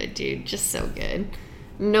fucking good, dude. Just so good.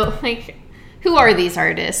 No, like, who are these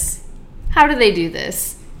artists? How do they do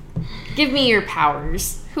this? Give me your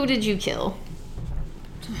powers. Who did you kill?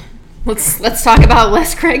 Let's talk about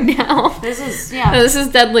Wes Craig now. This is This is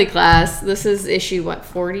Deadly Class. This is issue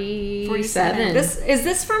 47. Is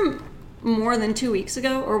this from more than 2 weeks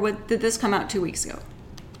ago, or did this come out 2 weeks ago?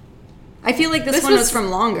 I feel like this one was from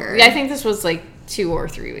longer. Yeah, I think this was like 2 or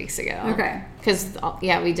 3 weeks ago. Okay. Because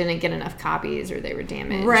we didn't get enough copies or they were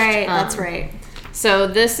damaged. Right, that's right. So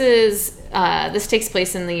this takes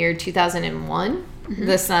place in the year 2001.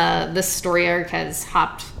 This story arc has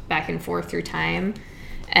hopped back and forth through time,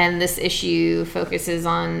 and this issue focuses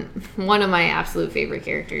on one of my absolute favorite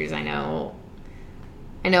characters. I know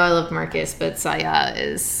I love Marcus, but Saya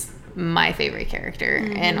is my favorite character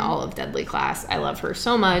in all of Deadly Class. I love her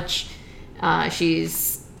so much.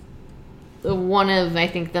 She's one of, I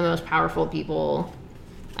think, the most powerful people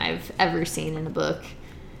I've ever seen in a book,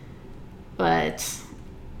 but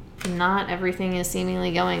not everything is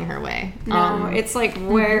seemingly going her way. No, it's like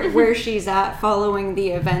where she's at following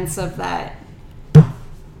the events of that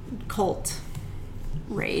cult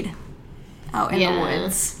raid out in the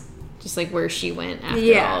woods. Just like where she went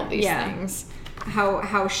after all these things.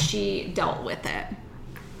 How she dealt with it.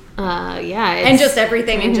 And just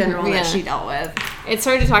everything in general that she dealt with. It's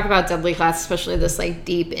hard to talk about Deadly Class, especially this like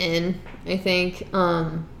deep in. I think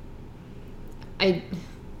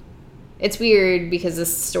it's weird because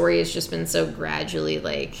this story has just been so gradually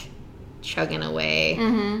like chugging away,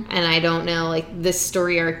 and I don't know. Like this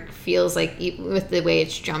story arc feels like with the way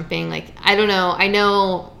it's jumping. Like I don't know. I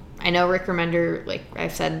know Rick Remender. Like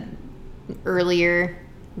I've said earlier,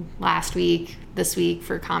 last week, this week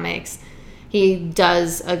for comics. He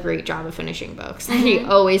does a great job of finishing books. He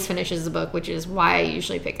always finishes the book, which is why I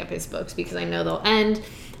usually pick up his books, because I know they'll end.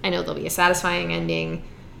 I know there'll be a satisfying ending.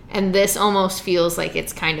 And this almost feels like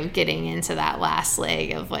it's kind of getting into that last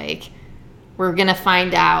leg of, like, we're going to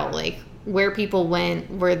find out, like, where people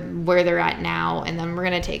went, where they're at now, and then we're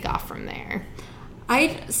going to take off from there.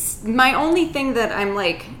 My only thing that I'm,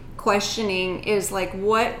 like, questioning is, like,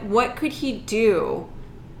 what could he do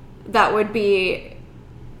that would be...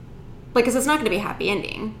 Like, because it's not going to be a happy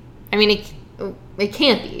ending. I mean, it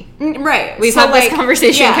can't be. Right. We've had this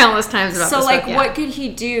conversation countless times about this. So, like, what could he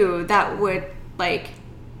do that would, like,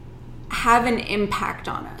 have an impact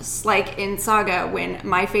on us? Like, in Saga, when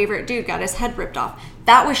my favorite dude got his head ripped off.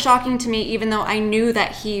 That was shocking to me, even though I knew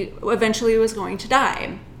that he eventually was going to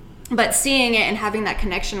die. But seeing it and having that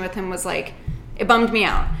connection with him was, like, it bummed me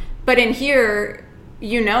out. But in here,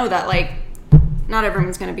 you know that, like, not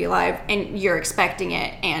everyone's going to be alive, and you're expecting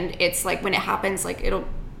it, and it's like when it happens, like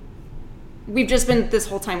we've just been this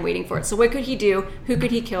whole time waiting for it. So what could he do? Who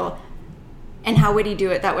could he kill? And how would he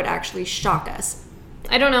do it that would actually shock us?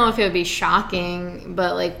 I don't know if it would be shocking,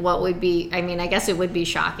 but like what would be, I mean, I guess it would be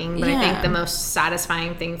shocking, but I think the most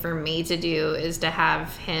satisfying thing for me to do is to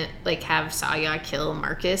have him, like have Saya kill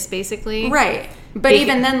Marcus, basically. Right. But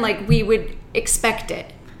even then, like, we would expect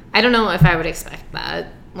it. I don't know if I would expect that.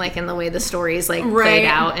 Like, in the way the story's, like, played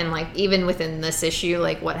out, and, like, even within this issue,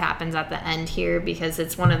 like, what happens at the end here, because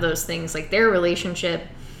it's one of those things, like, their relationship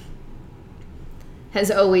has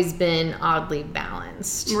always been oddly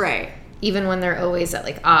balanced. Right. Even when they're always at,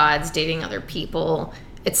 like, odds, dating other people,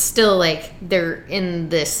 it's still, like, they're in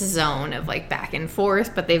this zone of, like, back and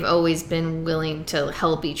forth, but they've always been willing to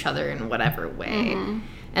help each other in whatever way.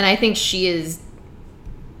 And I think she is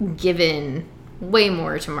given... way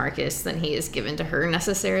more to Marcus than he is given to her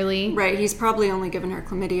necessarily. Right, he's probably only given her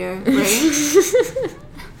chlamydia,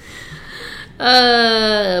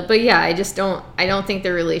 right? But yeah, I don't think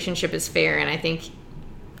their relationship is fair, and I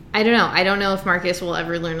don't know if Marcus will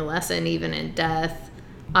ever learn a lesson, even in death,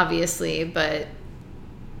 obviously, but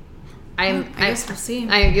I guess we'll see.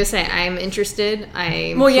 I'm gonna say I'm interested.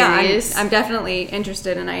 I'm curious. I'm definitely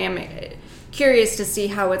interested, and I am curious to see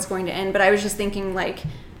how it's going to end, but I was just thinking, like,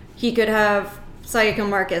 he could have Saya kill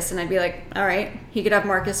Marcus, and I'd be like, all right. He could have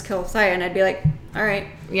Marcus kill Saya, and I'd be like, all right.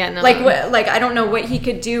 Yeah, no. Like, like I don't know what he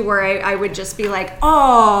could do where I would just be like,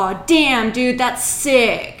 oh, damn, dude, that's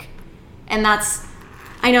sick. And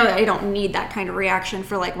I know that I don't need that kind of reaction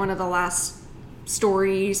for, like, one of the last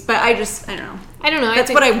stories, but I don't know.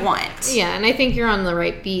 That's what I want. Yeah, and I think you're on the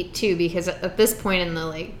right beat, too, because at this point in the,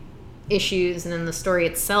 like, issues and in the story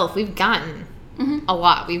itself, we've gotten... a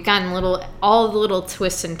lot. We've gotten all the little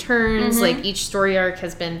twists and turns. Like, each story arc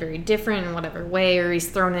has been very different in whatever way, or he's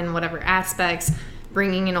thrown in whatever aspects,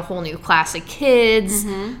 bringing in a whole new class of kids.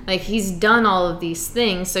 Like, he's done all of these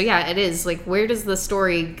things. So yeah, it is like, where does the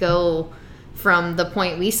story go from the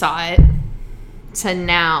point we saw it to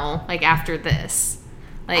now, like, after this?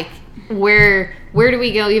 Like, where do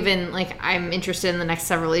we go? Even, like, I'm interested in the next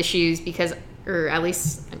several issues, because, or at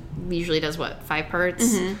least usually does 5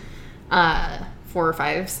 parts? 4 or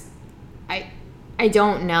 5s. I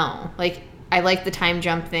don't know. Like, I like the time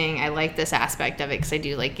jump thing. I like this aspect of it because I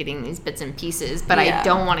do like getting these bits and pieces, but I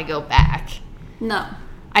don't want to go back. No.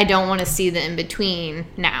 I don't want to see the in-between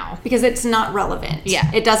now. Because it's not relevant.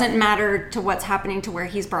 Yeah. It doesn't matter to what's happening to where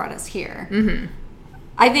he's brought us here.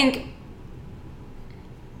 I think...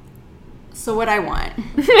 So what I want...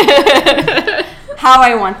 how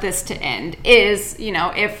I want this to end is, you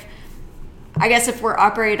know, I guess if we're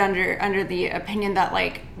operating under the opinion that,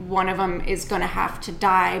 like, one of them is going to have to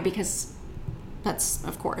die, because that's,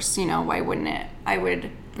 of course, you know, why wouldn't it?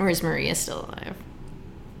 Or is Maria still alive?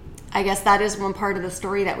 I guess that is one part of the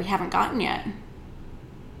story that we haven't gotten yet.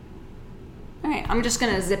 All right, I'm just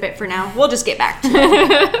going to zip it for now. We'll just get back to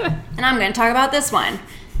it. And I'm going to talk about this one.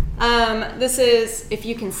 This is, if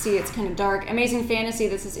you can see, it's kind of dark. Amazing Fantasy.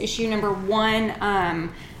 This is issue number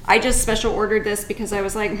 1. I just special ordered this because I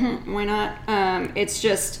was like, why not? It's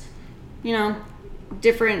just, you know,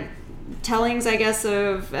 different tellings, I guess,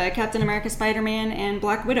 of Captain America, Spider-Man, and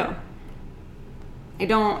Black Widow.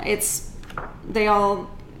 They all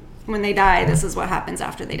when they die, this is what happens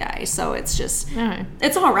after they die. So it's just, Alright.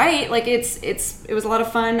 it's all right. Like it was a lot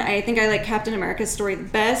of fun. I think I like Captain America's story the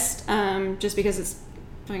best, just because it's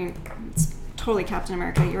totally Captain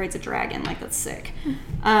America. He rides a dragon, like that's sick.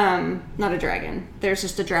 Not a dragon. There's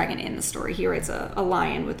just a dragon in the story. He rides a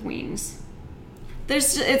lion with wings.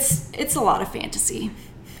 It's a lot of fantasy.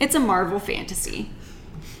 It's a Marvel fantasy.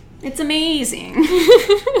 It's amazing.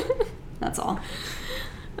 That's all.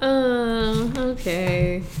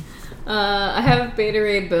 Okay. I have Beta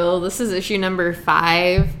Ray Bill. This is issue number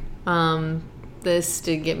 5. This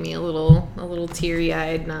did get me a little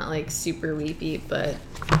teary-eyed, not like super weepy, but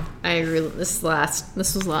this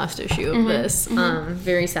was last issue of this.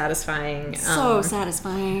 Very satisfying. So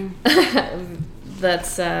satisfying.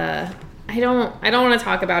 That's I don't want to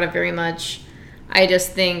talk about it very much. I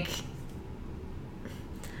just think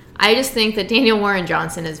that Daniel Warren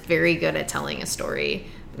Johnson is very good at telling a story,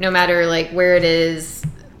 no matter like where it is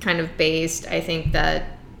kind of based. I think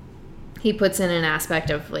that he puts in an aspect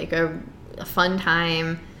of like a fun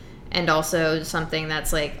time, and also something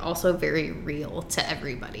that's like also very real to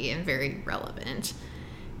everybody and very relevant.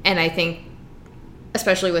 And I think,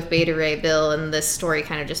 especially with Beta Ray Bill and this story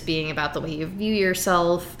kind of just being about the way you view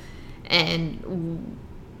yourself and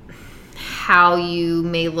how you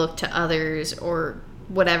may look to others or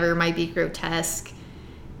whatever might be grotesque,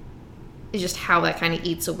 is just how that kind of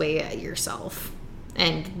eats away at yourself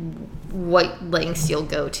and what lengths you'll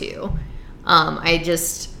go to.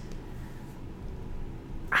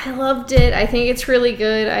 I loved it. I think it's really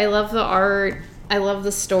good. I love the art. I love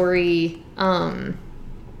the story.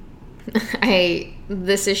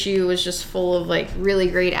 This issue was just full of like really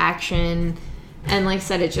great action, and like I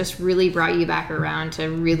said, it just really brought you back around to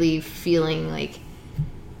really feeling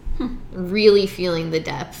the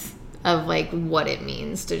depth of like what it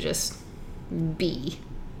means to just be.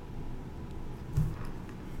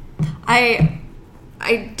 I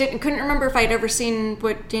couldn't remember if I'd ever seen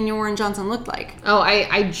what Daniel Warren Johnson looked like. Oh,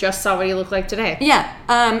 I just saw what he looked like today. Yeah.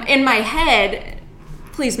 In my head,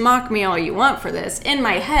 please mock me all you want for this. In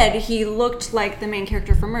my head, he looked like the main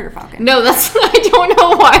character from Murder Falcon. No, I don't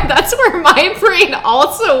know why. That's where my brain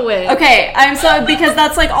also went. Okay, because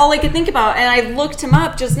that's like all I could think about. And I looked him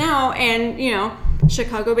up just now, and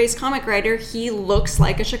Chicago-based comic writer, he looks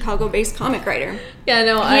like a Chicago-based comic writer. Yeah,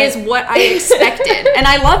 no, he is what I expected, and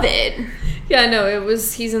I love it. Yeah, no,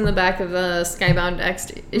 he's in the back of the Skybound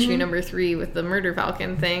X issue number 3 with the Murder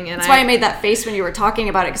Falcon thing. And that's why I made that face when you were talking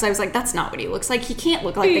about it, because I was like, that's not what he looks like. He can't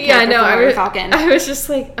look like the character from Murder Falcon. I was just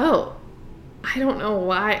like, oh, I don't know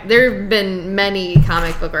why. There have been many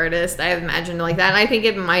comic book artists I have imagined like that, and I think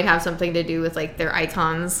it might have something to do with like their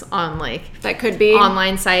icons on like that could be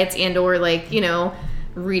online sites, and or like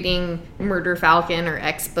reading Murder Falcon or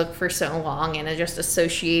X book for so long and just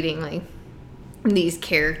associating like these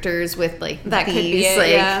characters with like that these could be it, like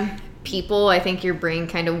yeah. people. I think your brain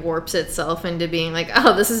kind of warps itself into being like,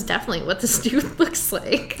 oh, this is definitely what this dude looks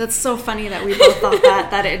like. That's so funny that we both thought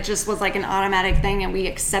that it just was like an automatic thing and we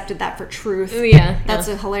accepted that for truth. Yeah, that's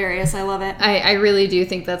hilarious. I love it. I really do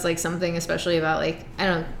think that's like something, especially about like, I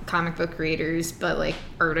don't know, comic book creators, but like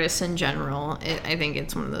artists in general. I think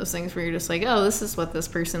it's one of those things where you're just like, oh, this is what this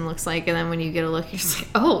person looks like, and then when you get a look, you're just like,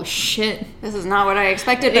 oh shit, this is not what I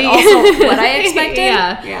expected, but also what I expected.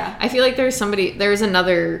 Yeah. I feel like there was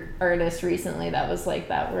another artist recently that was like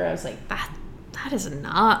that, where I was like, that is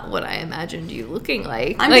not what I imagined you looking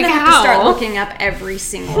like. I'm like, gonna have to start looking up every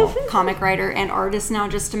single comic writer and artist now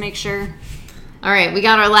just to make sure. All right, we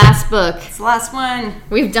got our last book. It's the last one.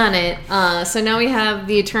 We've done it. So now we have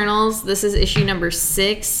The Eternals. This is issue number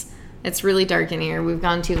 6. It's really dark in here. We've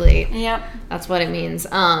gone too late. Yep. That's what it means.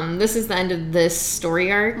 This is the end of this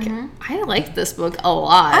story arc. I like this book a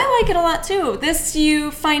lot. I like it a lot too. This, you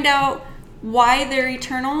find out why they're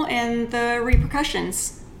eternal and the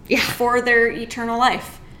repercussions for their eternal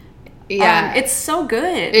life. Yeah. It's so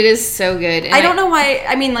good. It is so good. And I don't know why.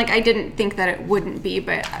 I mean, like, I didn't think that it wouldn't be,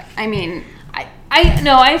 but I mean...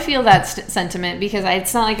 I feel that sentiment, because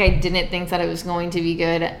it's not like I didn't think that it was going to be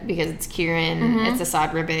good, because it's Kieran, it's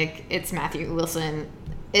Asad Ribic, it's Matthew Wilson.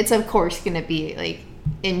 It's of course going to be like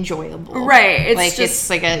enjoyable, right? It's like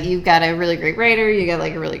just, it's like you've got a really great writer, you got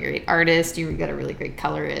like a really great artist, you got a really great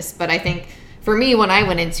colorist. But I think for me, when I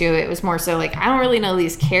went into it, it was more so like, I don't really know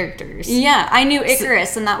these characters. Yeah, I knew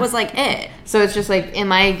Icarus, and that was like it. So it's just like,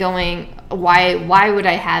 am I going? Why would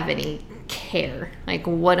I have any care? Like,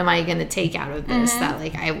 what am I going to take out of this that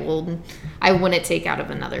like I wouldn't take out of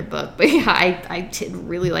another book? But yeah, I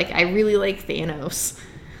really like Thanos.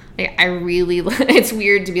 Like, it's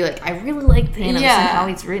weird to be like, I really like Thanos and how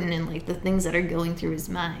he's written and like the things that are going through his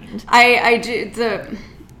mind. I do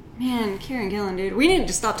Man, Kieran Gillen, dude. We need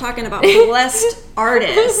to stop talking about blessed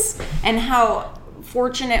artists and how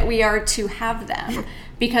fortunate we are to have them.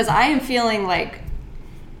 Because I am feeling like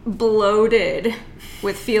bloated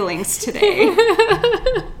with feelings today.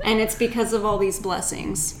 And it's because of all these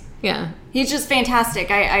blessings. Yeah. He's just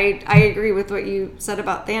fantastic. I agree with what you said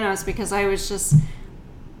about Thanos, because I was just...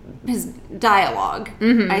 his dialogue,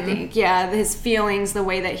 I think. Yeah, his feelings, the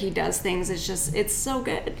way that he does things is just, it's so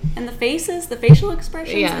good. And the faces, the facial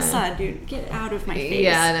expressions, the sun, dude, get out of my face.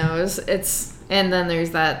 Yeah, no, it's and then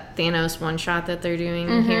there's that Thanos one shot that they're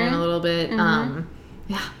doing here in a little bit.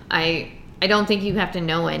 Yeah, I don't think you have to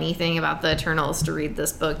know anything about the Eternals to read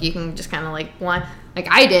this book. You can just kind of like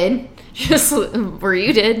I did, just or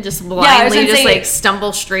you did, just blindly like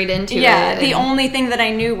stumble straight into it. Yeah, the only thing that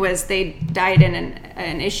I knew was they died in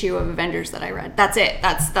an issue of Avengers that I read. That's it.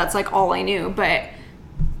 That's like all I knew. But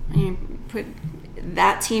you put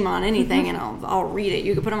that team on anything and I'll read it.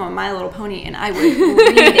 You could put them on My Little Pony and I would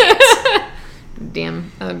read it.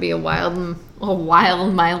 Damn, that would be a wild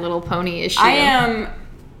My Little Pony issue. I am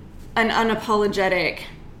an unapologetic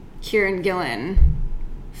Kieran Gillen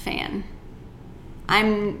fan.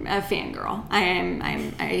 I'm a fangirl.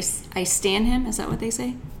 I stan him. Is that what they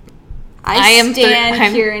say? I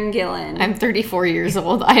stan Kieran Gillen. I'm 34 years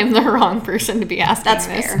old. I am the wrong person to be asking That's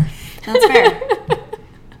this. fair. That's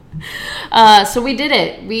fair. So we did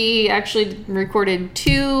it. We actually recorded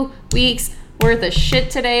 2 weeks worth of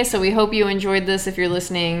shit today, so we hope you enjoyed this. If you're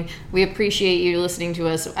listening, we appreciate you listening to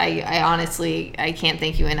us. I honestly, I can't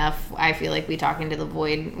thank you enough. I feel like we talk into the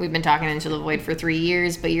void. We've been talking into the void for 3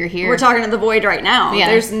 years, but you're here. We're talking to the void right now. Yeah.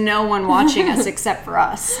 There's no one watching us except for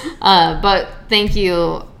us. But thank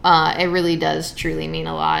you. It really does truly mean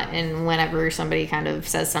a lot. And whenever somebody kind of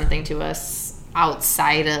says something to us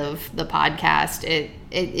outside of the podcast, it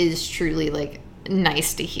is truly like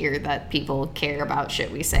nice to hear that people care about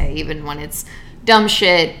shit we say, even when it's dumb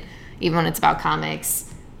shit, even when it's about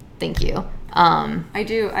comics. Thank you. I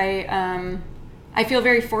do. I feel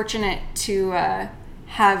very fortunate to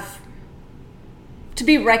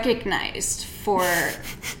be recognized for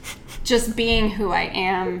just being who I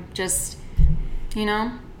am. Just, you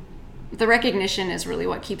know, the recognition is really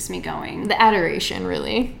what keeps me going. The adoration,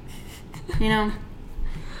 really. You know.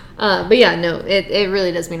 But yeah, no, it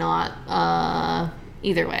really does mean a lot.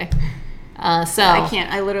 Either way. So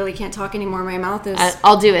I literally can't talk anymore. My mouth is...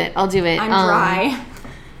 I'll do it. I'm dry.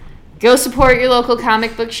 Go support your local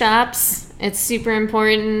comic book shops. It's super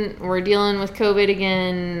important. We're dealing with COVID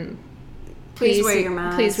again. Please wear your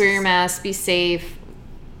mask. Please wear your mask. Be safe.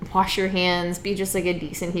 Wash your hands. Be just like a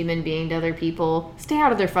decent human being to other people. Stay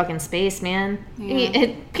out of their fucking space, man.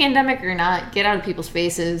 Yeah. Pandemic or not, get out of people's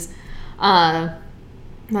faces.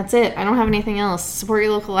 That's it. I don't have anything else. Support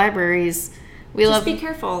your local libraries. Just be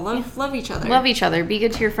careful. Love each other. Love each other. Be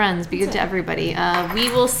good to your friends. Be good to everybody. We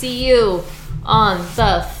will see you on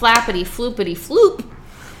the flappity floopity floop.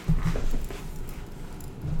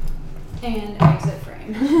 And exit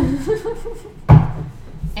frame.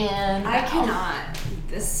 And I cannot.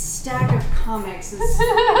 This stack of comics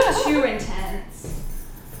is too intense.